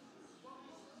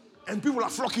 And people are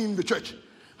flocking in the church.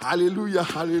 Hallelujah,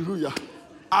 hallelujah.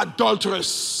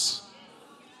 Adulteress.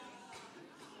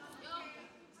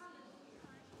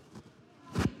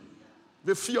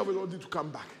 The fear of the Lord need to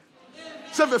come back.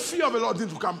 Say the fear of the Lord need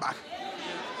to come back.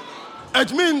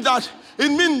 It means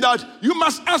that you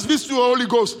must ask this to the Holy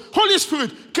Ghost. Holy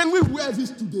Spirit, can we wear this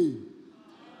today?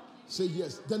 Say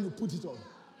yes. Then you put it on.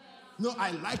 No, I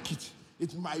like it.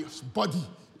 It's my body.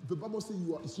 The Bible says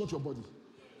it's not your body.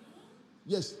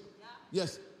 Yes.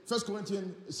 Yes. 1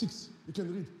 Corinthians 6. You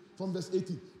can read from verse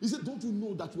 18. He said, don't you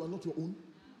know that you are not your own?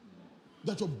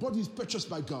 That your body is purchased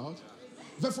by God?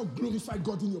 Therefore, glorify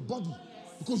God in your body.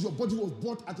 Because your body was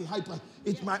bought at a high price.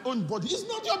 It's my own body. It's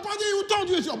not your body. Who told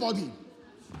you it's your body?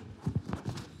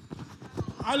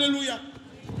 Hallelujah.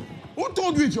 Who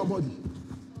told you it's your body?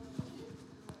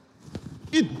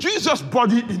 It's Jesus'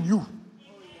 body in you.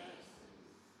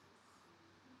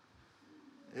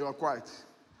 You are quiet.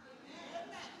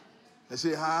 They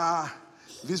say,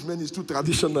 this man is too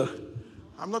traditional.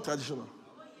 I'm not traditional.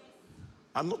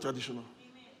 I'm not traditional.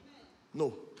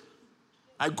 No.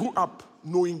 I grew up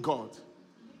knowing God.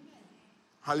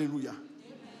 Hallelujah.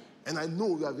 And I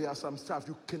know that there are some stuff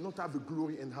you cannot have the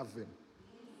glory and have them.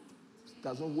 It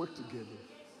doesn't work together.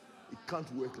 It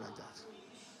can't work like that.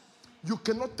 You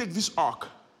cannot take this ark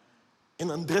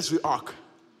and undress the ark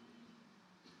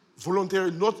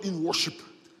voluntarily, not in worship.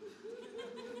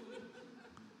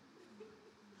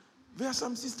 There are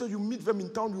some sisters, you meet them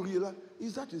in town, you realize,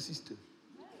 is that your sister?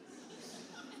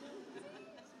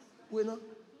 Well,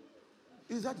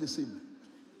 is that the same?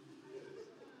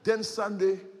 Then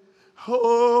Sunday,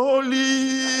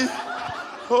 holy,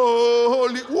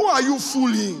 holy. Who are you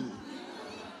fooling?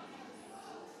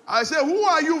 I say, who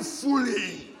are you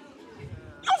fooling?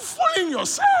 You're fooling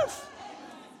yourself.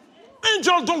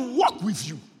 Angels don't walk with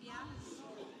you.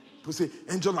 People say,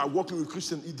 angels are walking with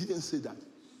Christians. He didn't say that.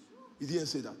 He didn't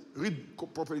say that. Read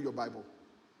properly your Bible.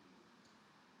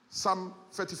 Psalm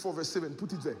 34 verse 7.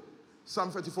 Put it there.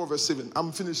 Psalm 34 verse 7.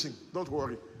 I'm finishing. Don't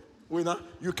worry.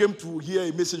 You came to hear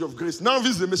a message of grace. Now this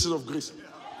is the message of grace.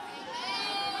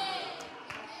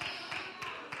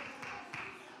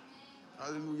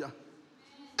 Hallelujah.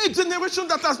 A generation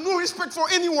that has no respect for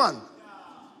anyone.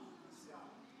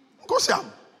 Go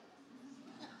Sam.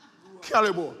 Thank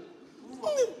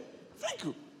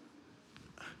you.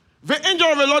 The angel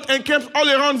of the Lord encamps all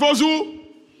around those who.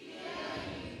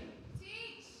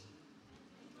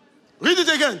 Read it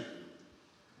again.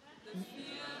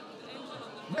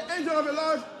 The angel of the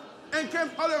Lord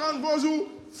encamps all around those who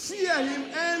fear him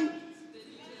and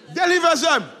delivers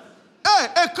them. Hey,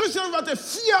 a Christian without a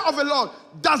fear of the Lord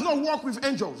does not walk with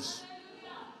angels.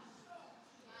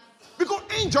 Because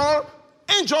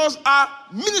angels are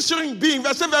ministering beings.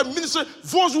 They say they are ministering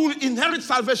those who will inherit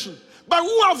salvation. But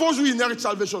who are those who inherit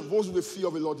salvation? Those with the fear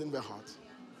of the Lord in their heart.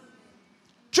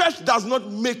 Church does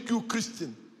not make you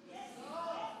Christian.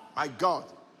 My God.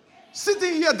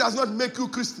 Sitting here does not make you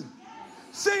Christian.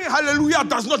 Saying hallelujah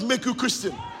does not make you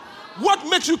Christian. What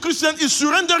makes you Christian is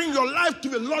surrendering your life to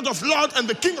the Lord of Lords and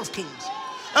the King of Kings.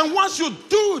 And once you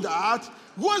do that,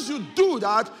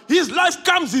 his life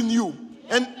comes in you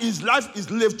and his life is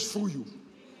lived through you.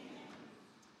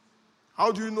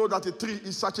 How do you know that a tree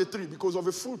is such a tree? Because of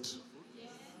the fruit.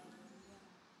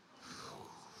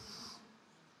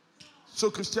 So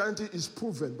Christianity is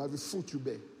proven by the fruit you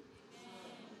bear.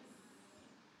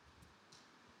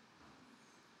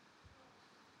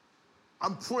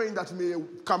 I'm praying that may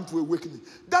come to awakening.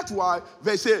 That's why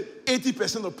they say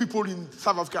 80% of people in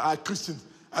South Africa are Christians.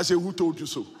 I say, who told you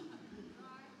so?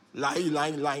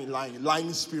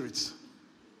 Lying spirits.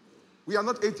 We are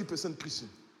not 80% Christian.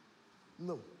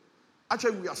 No.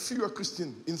 Actually, we are fewer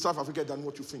Christians in South Africa than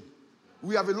what you think.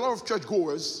 We have a lot of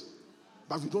churchgoers,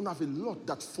 but we don't have a lot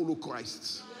that follow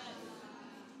Christ.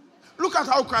 Look at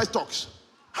how Christ talks.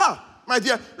 My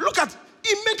dear, look at,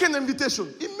 he makes an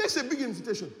invitation. He makes a big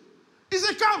invitation. He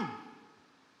said, come.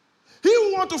 He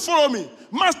who wants to follow me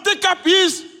must take up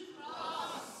his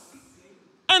cross.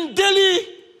 And daily,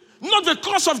 not the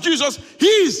cross of Jesus,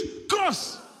 his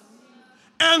cross.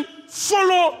 And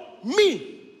follow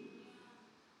me.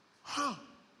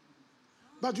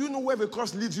 But do you know where the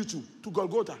cross leads you to? To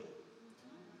Golgotha.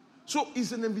 So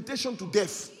it's an invitation to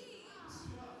death.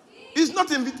 It's not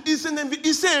he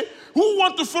said, who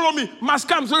want to follow me must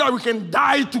come so that we can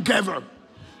die together.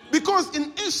 Because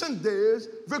in ancient days,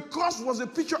 the cross was a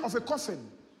picture of a coffin.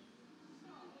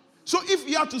 So if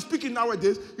you have to speak in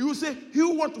nowadays, you will say, he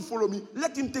who want to follow me,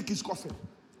 let him take his coffin.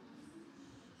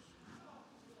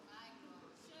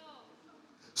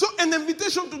 So an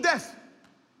invitation to death.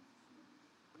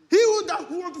 He who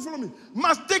want to follow me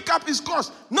must take up his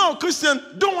cross. Now, Christians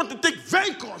don't want to take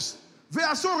their cross. They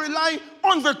are so relying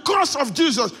on the cross of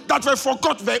Jesus that they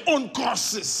forgot their own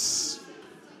crosses.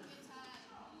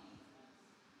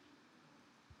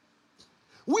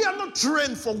 We are not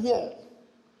trained for war.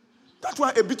 That's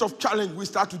why a bit of challenge, we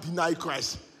start to deny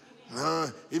Christ.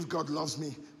 If God loves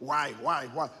me, why?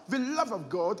 The love of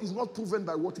God is not proven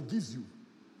by what he gives you.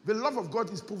 The love of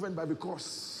God is proven by the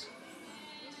cross.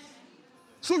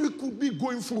 So you could be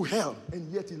going through hell,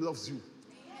 and yet he loves you.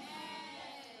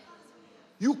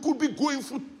 You could be going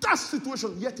through tough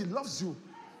situation, yet he loves you.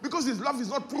 Because his love is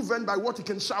not proven by what he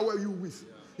can shower you with.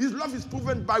 His love is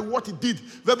proven by what he did.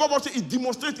 The Bible says he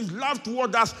demonstrates his love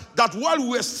toward us, that while we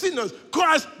were sinners,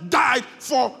 Christ died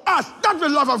for us. That's the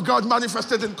love of God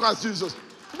manifested in Christ Jesus.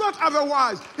 Not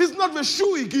otherwise. It's not the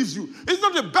shoe he gives you. It's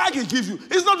not the bag he gives you.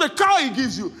 It's not the car he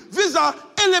gives you. These are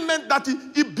elements that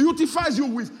he beautifies you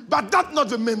with. But that's not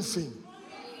the main thing.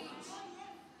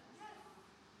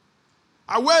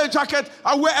 I wear a jacket,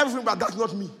 I wear everything, but that's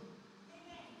not me.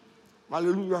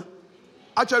 Hallelujah.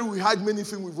 Actually, we hide many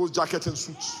things with those jackets and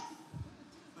suits.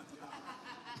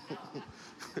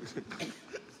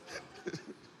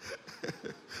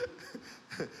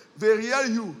 The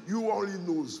real you only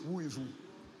knows who is who.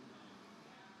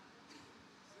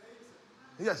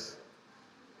 Yes.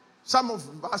 Some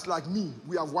of us, like me,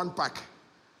 we have one pack,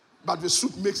 but the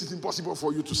suit makes it impossible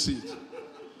for you to see it.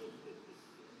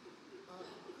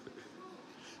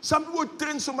 Some people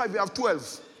train so much, they have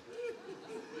 12.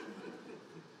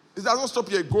 It doesn't stop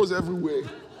here, it goes everywhere.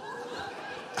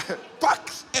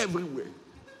 Packs everywhere.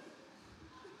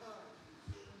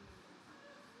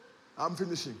 I'm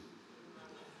finishing.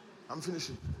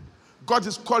 God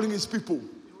is calling his people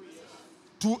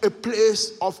to a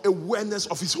place of awareness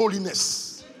of his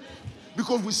holiness.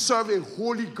 Because we serve a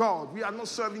holy God. We are not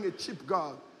serving a cheap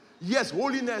God. Yes,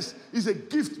 holiness is a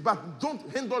gift, but don't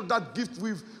handle that gift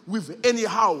with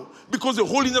anyhow. Because the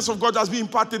holiness of God has been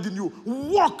imparted in you.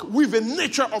 Walk with the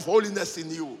nature of holiness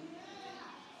in you.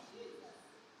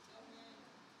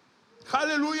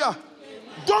 Hallelujah.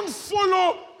 Don't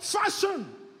follow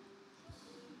fashion.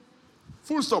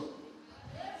 Full stop.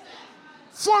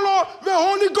 Follow the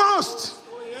Holy Ghost.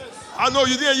 I know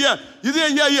you didn't hear. You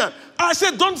didn't hear. I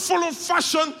said don't follow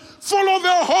fashion. Follow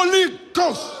the Holy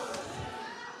Ghost.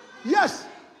 Yes.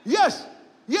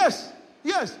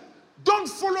 Don't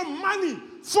follow money.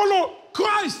 Follow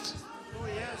Christ. Oh,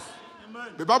 yes. Amen.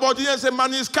 The Bible didn't say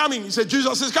money is coming. He said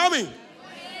Jesus is coming.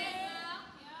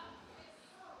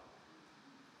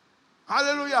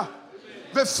 Hallelujah. Amen.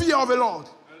 The fear of the Lord.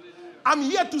 Hallelujah. I'm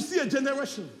here to see a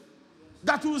generation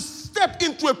that will step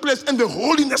into a place and the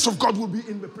holiness of God will be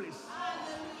in the place.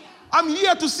 I'm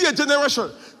here to see a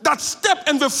generation that step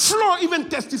and the floor even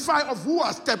testify of who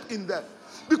has stepped in there.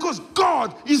 Because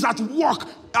God is at work,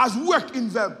 has worked in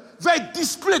them. They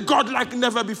display God like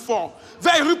never before.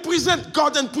 They represent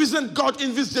God and present God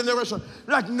in this generation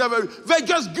like never. They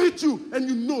just greet you and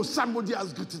you know somebody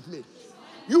has greeted me.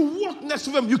 You walk next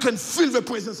to them, you can feel the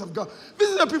presence of God.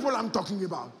 These are the people I'm talking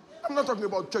about. I'm not talking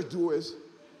about church doers.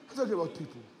 I'm talking about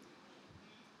people.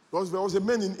 There was a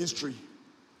man in history,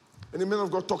 and the man of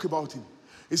God talked about him.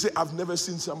 He said, I've never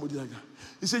seen somebody like that.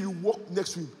 He said, you walk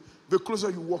next to him. The closer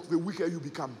you walk, the weaker you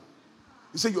become.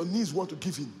 He said, your knees want to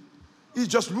give in. He's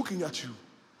just looking at you.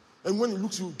 And when he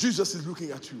looks at you, Jesus is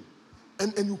looking at you.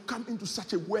 And you come into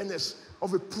such awareness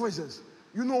of a presence.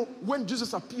 You know, when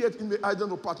Jesus appeared in the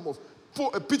island of Patmos,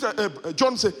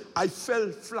 John said, I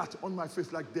fell flat on my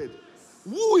face like dead.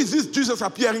 Who is this Jesus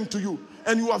appearing to you?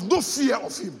 And you have no fear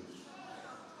of him.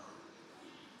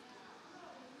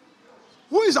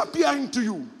 Who is appearing to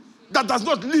you that does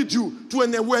not lead you to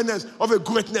an awareness of a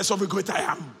greatness of a great I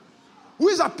am? Who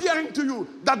is appearing to you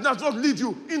that does not lead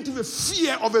you into the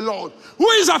fear of the Lord? Who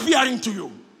is appearing to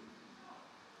you?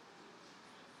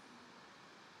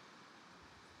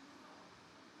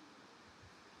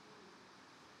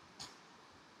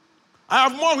 I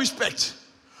have more respect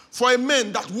for a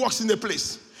man that walks in a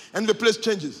place and the place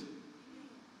changes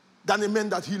than a man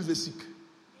that heals the sick.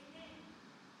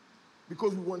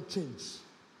 Because we want change.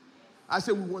 I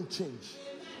say we want change.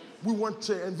 We want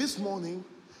change. And this morning,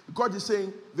 God is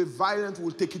saying the violent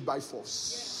will take it by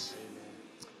force.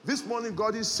 This morning,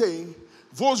 God is saying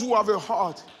those who have a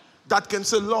heart that can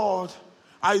say, Lord,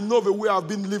 I know the way I've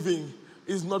been living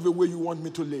is not the way you want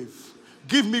me to live.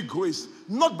 Give me grace,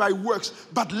 not by works,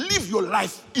 but live your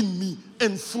life in me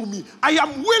and through me. I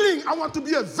am willing. I want to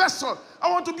be a vessel.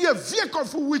 I want to be a vehicle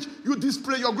for which you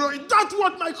display your glory. That's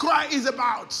what my cry is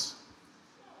about.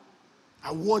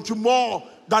 I want you more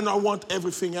than I want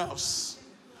everything else.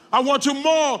 I want you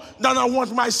more than I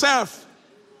want myself.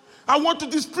 I want to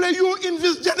display you in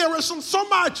this generation so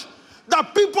much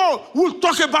that people will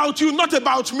talk about you, not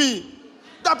about me.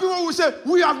 That people will say,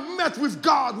 we have met with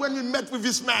God when we met with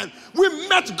this man. We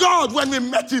met God when we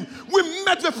met him. We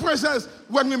met the presence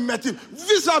when we met him.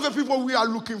 These are the people we are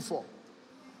looking for.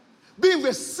 Being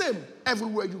the same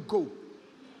everywhere you go.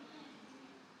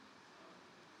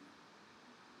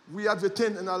 We at the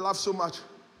tent, and I laugh so much.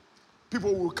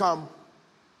 People will come.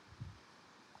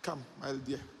 Come, my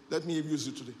dear. Let me use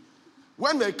you today.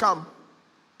 When they come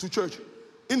to church,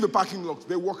 in the parking lot,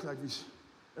 they walk like this.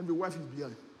 And the wife is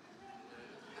behind.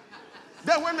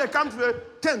 Then when they come to the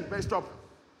tent, they stop.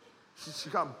 She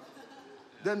come.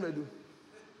 Then we do.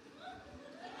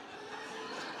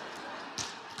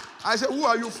 I said, who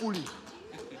are you fooling?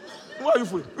 Who are you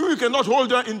fooling? You cannot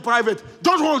hold her in private.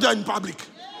 Don't hold her in public.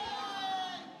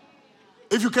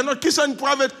 If you cannot kiss her in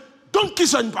private, don't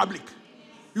kiss her in public.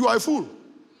 You are a fool.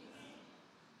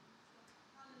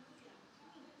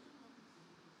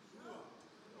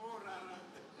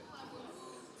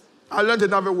 I learned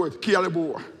another word,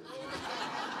 kialebua.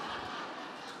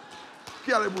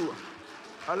 Kialebua.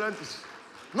 I learned this.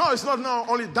 No, it's not now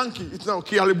only donkey, it's now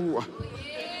kialebua.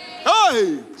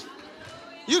 Hey!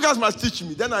 You guys must teach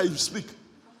me, then I speak.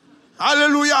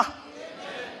 Hallelujah.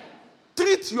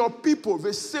 Treat your people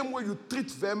the same way you treat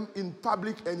them in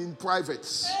public and in private.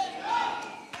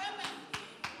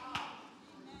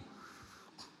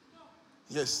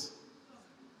 Yes.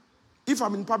 If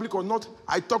I'm in public or not,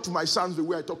 I talk to my sons the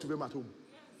way I talk to them at home.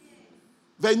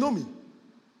 They know me.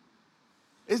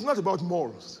 It's not about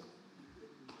morals.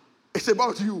 It's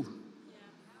about you.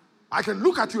 I can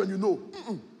look at you and you know,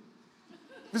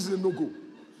 this is a no-go.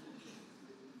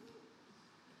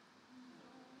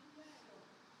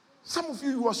 Some of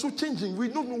you are so changing, we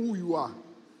don't know who you are.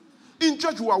 In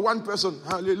church, you are one person.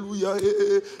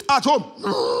 Hallelujah. At home.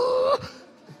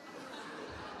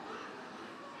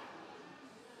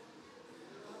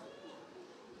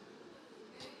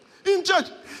 In church.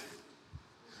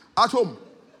 At home.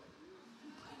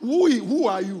 Who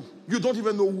are you? You don't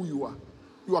even know who you are.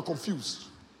 You are confused.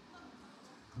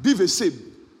 Be the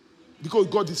same. Because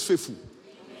God is faithful.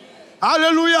 Amen.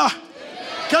 Hallelujah. Amen.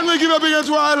 Can we give a big hand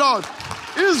to our Lord?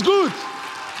 He's good.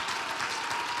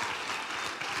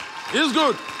 He's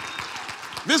good.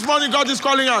 This morning God is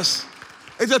calling us.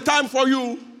 It's a time for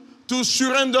you to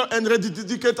surrender and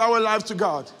rededicate our lives to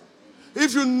God.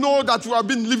 If you know that you have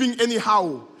been living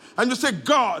anyhow, and you say,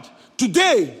 God,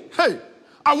 today, hey,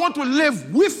 I want to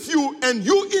live with you and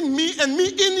you in me and me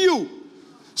in you.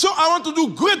 So I want to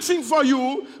do great things for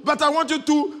you, but I want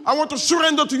to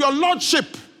surrender to your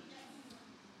lordship.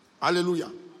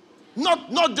 Hallelujah.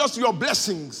 Not just your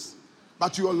blessings,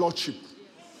 but your lordship.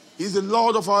 He's the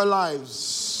Lord of our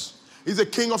lives. He's the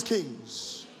King of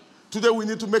kings. Today we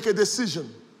need to make a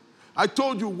decision. I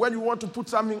told you, when you want to put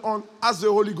something on, ask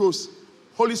the Holy Ghost,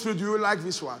 Holy Spirit, do you like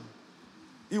this one?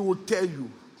 He will tell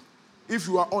you. If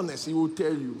you are honest, he will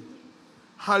tell you.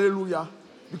 Hallelujah.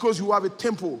 Because you have a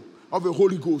temple of the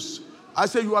Holy Ghost. I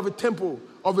say you have a temple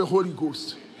of the Holy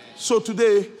Ghost. So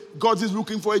today, God is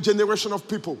looking for a generation of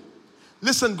people.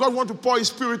 Listen, God wants to pour his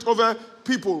spirit over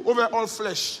people, over all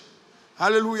flesh.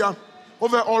 Hallelujah.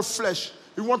 Over all flesh.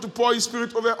 He wants to pour his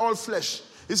spirit over all flesh.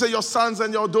 He said, your sons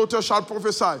and your daughters shall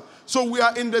prophesy. So we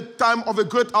are in the time of a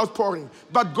great outpouring.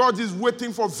 But God is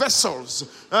waiting for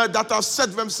vessels that have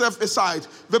set themselves aside.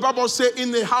 The Bible says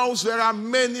in the house there are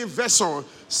many vessels.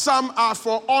 Some are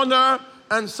for honor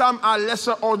and some are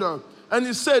lesser honor. And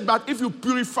he said, but if you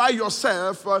purify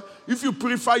yourself,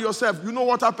 you know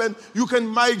what happened? You can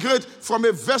migrate from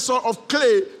a vessel of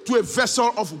clay to a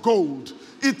vessel of gold.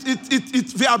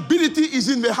 The ability is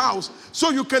in the house.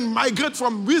 So you can migrate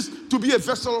from this to be a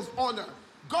vessel of honor.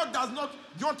 God does not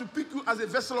want to pick you as a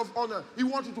vessel of honor. He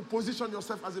wants you to position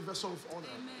yourself as a vessel of honor.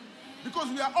 Amen. Because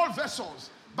we are all vessels.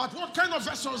 But what kind of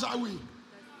vessels are we?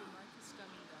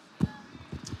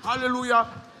 Hallelujah.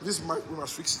 This mic, we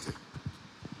must fix it.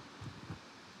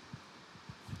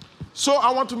 So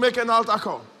I want to make an altar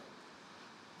call.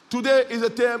 Today is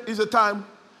a time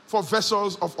for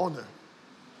vessels of honor.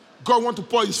 God wants to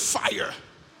pour his fire.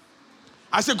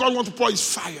 I say God wants to pour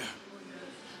his fire.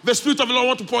 The Spirit of the Lord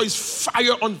wants to pour his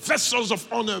fire on vessels of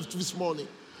honor this morning,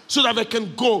 so that they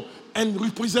can go and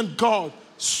represent God,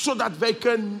 so that they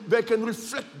can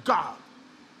reflect God.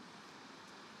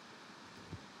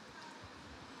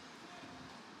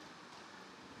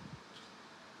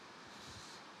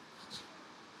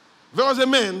 There was a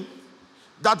man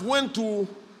that went to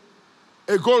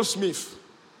a goldsmith,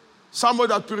 somebody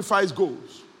that purifies gold,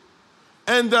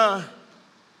 and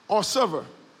or silver,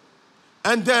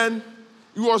 and then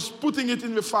he was putting it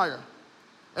in the fire,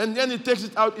 and then he takes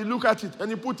it out, he look at it, and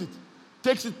he put it,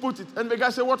 takes it, put it, and the guy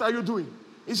said, "What are you doing?"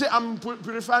 He said, "I'm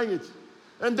purifying it."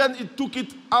 And then he took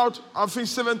it out, I think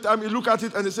 7 times, he looked at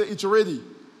it, and he said, "It's ready."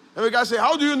 And the guy said,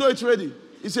 "How do you know it's ready?"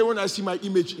 He said, "When I see my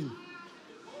image in.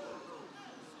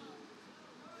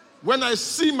 When I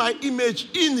see my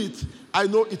image in it, I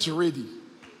know it's ready."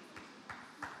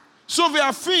 So there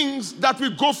are things that we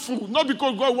go through, not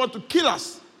because God wants to kill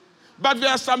us, but there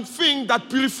are some things that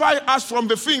purify us from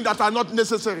the things that are not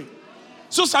necessary.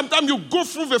 So sometimes you go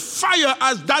through the fire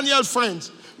as Daniel's friends.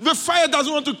 The fire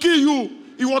doesn't want to kill you.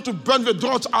 He wants to burn the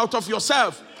dross out of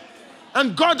yourself.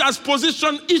 And God has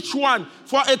positioned each one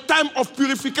for a time of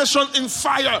purification in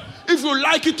fire. If you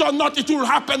like it or not, it will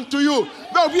happen to you.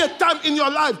 There will be a time in your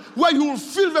life where you will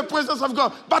feel the presence of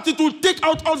God, but it will take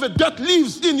out all the dirt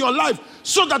leaves in your life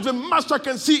so that the master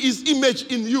can see his image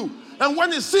in you. And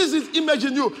when he sees his image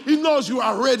in you, he knows you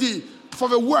are ready for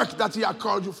the work that he has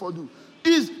called you for to do.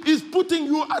 He's putting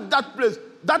you at that place.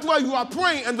 That's why you are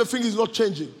praying and the thing is not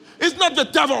changing. It's not the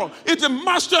devil, it's the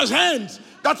master's hands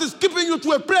that is keeping you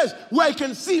to a place where he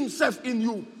can see himself in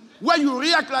you. Where you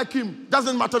react like him,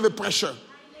 doesn't matter the pressure.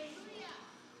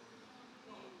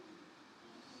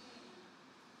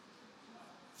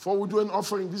 Before we do an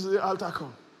offering, this is the altar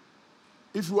call.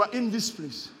 If you are in this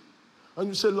place and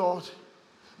you say, Lord,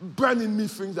 burn in me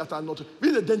things that are not.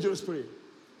 This is a dangerous prayer.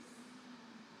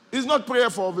 It's not prayer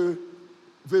for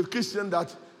the Christian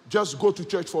that just go to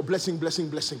church for blessing, blessing,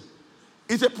 blessing.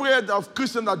 It's a prayer of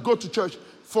Christians that go to church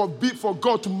for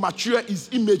God to mature his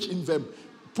image in them.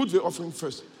 Put the offering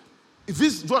first.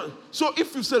 So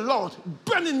if you say, Lord,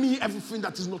 burn in me everything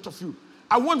that is not of you,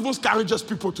 I want those courageous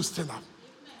people to stand up.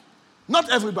 Not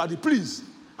everybody, please.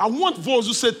 I want those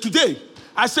who say, today,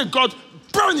 I say, God,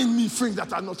 burn in me things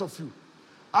that are not of you.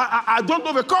 I don't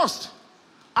know the cost.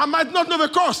 I might not know the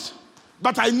cost,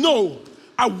 but I know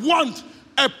I want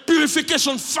a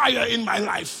purification fire in my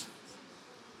life.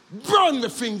 Burn the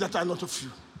things that are not of you.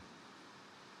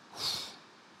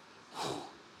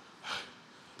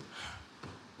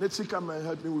 Let's see, come and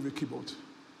help me with the keyboard.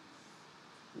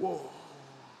 Whoa.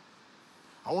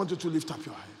 I want you to lift up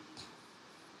your head.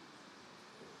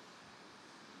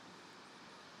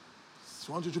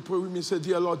 I want you to pray with me and say,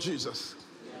 Dear Lord Jesus,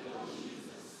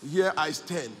 here I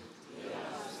stand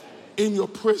in your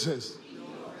presence.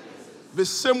 The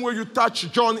same way you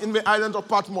touched John in the island of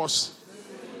Patmos.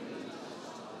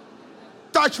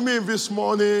 Touch me this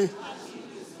morning.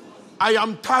 I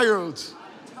am tired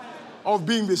of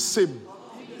being the same.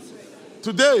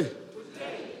 Today,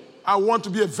 I want to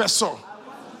be a vessel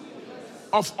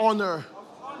of honor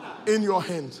in your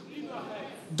hand.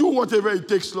 Do whatever it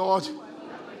takes, Lord.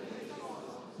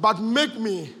 But make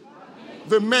me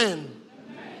the man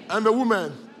and the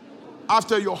woman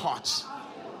after your heart.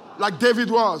 Like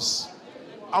David was.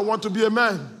 I want to be a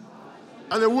man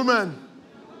and a woman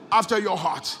after your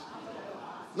heart.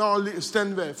 Now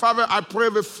stand there. Father, I pray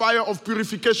the fire of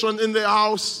purification in the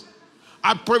house.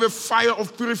 I pray the fire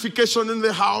of purification in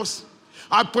the house.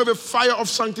 I pray the fire of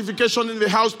sanctification in the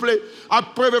house play. I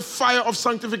pray the fire of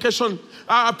sanctification.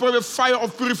 I pray the fire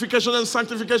of purification and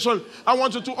sanctification. I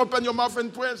want you to open your mouth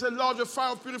and pray and say, Lord, the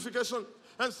fire of purification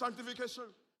and sanctification.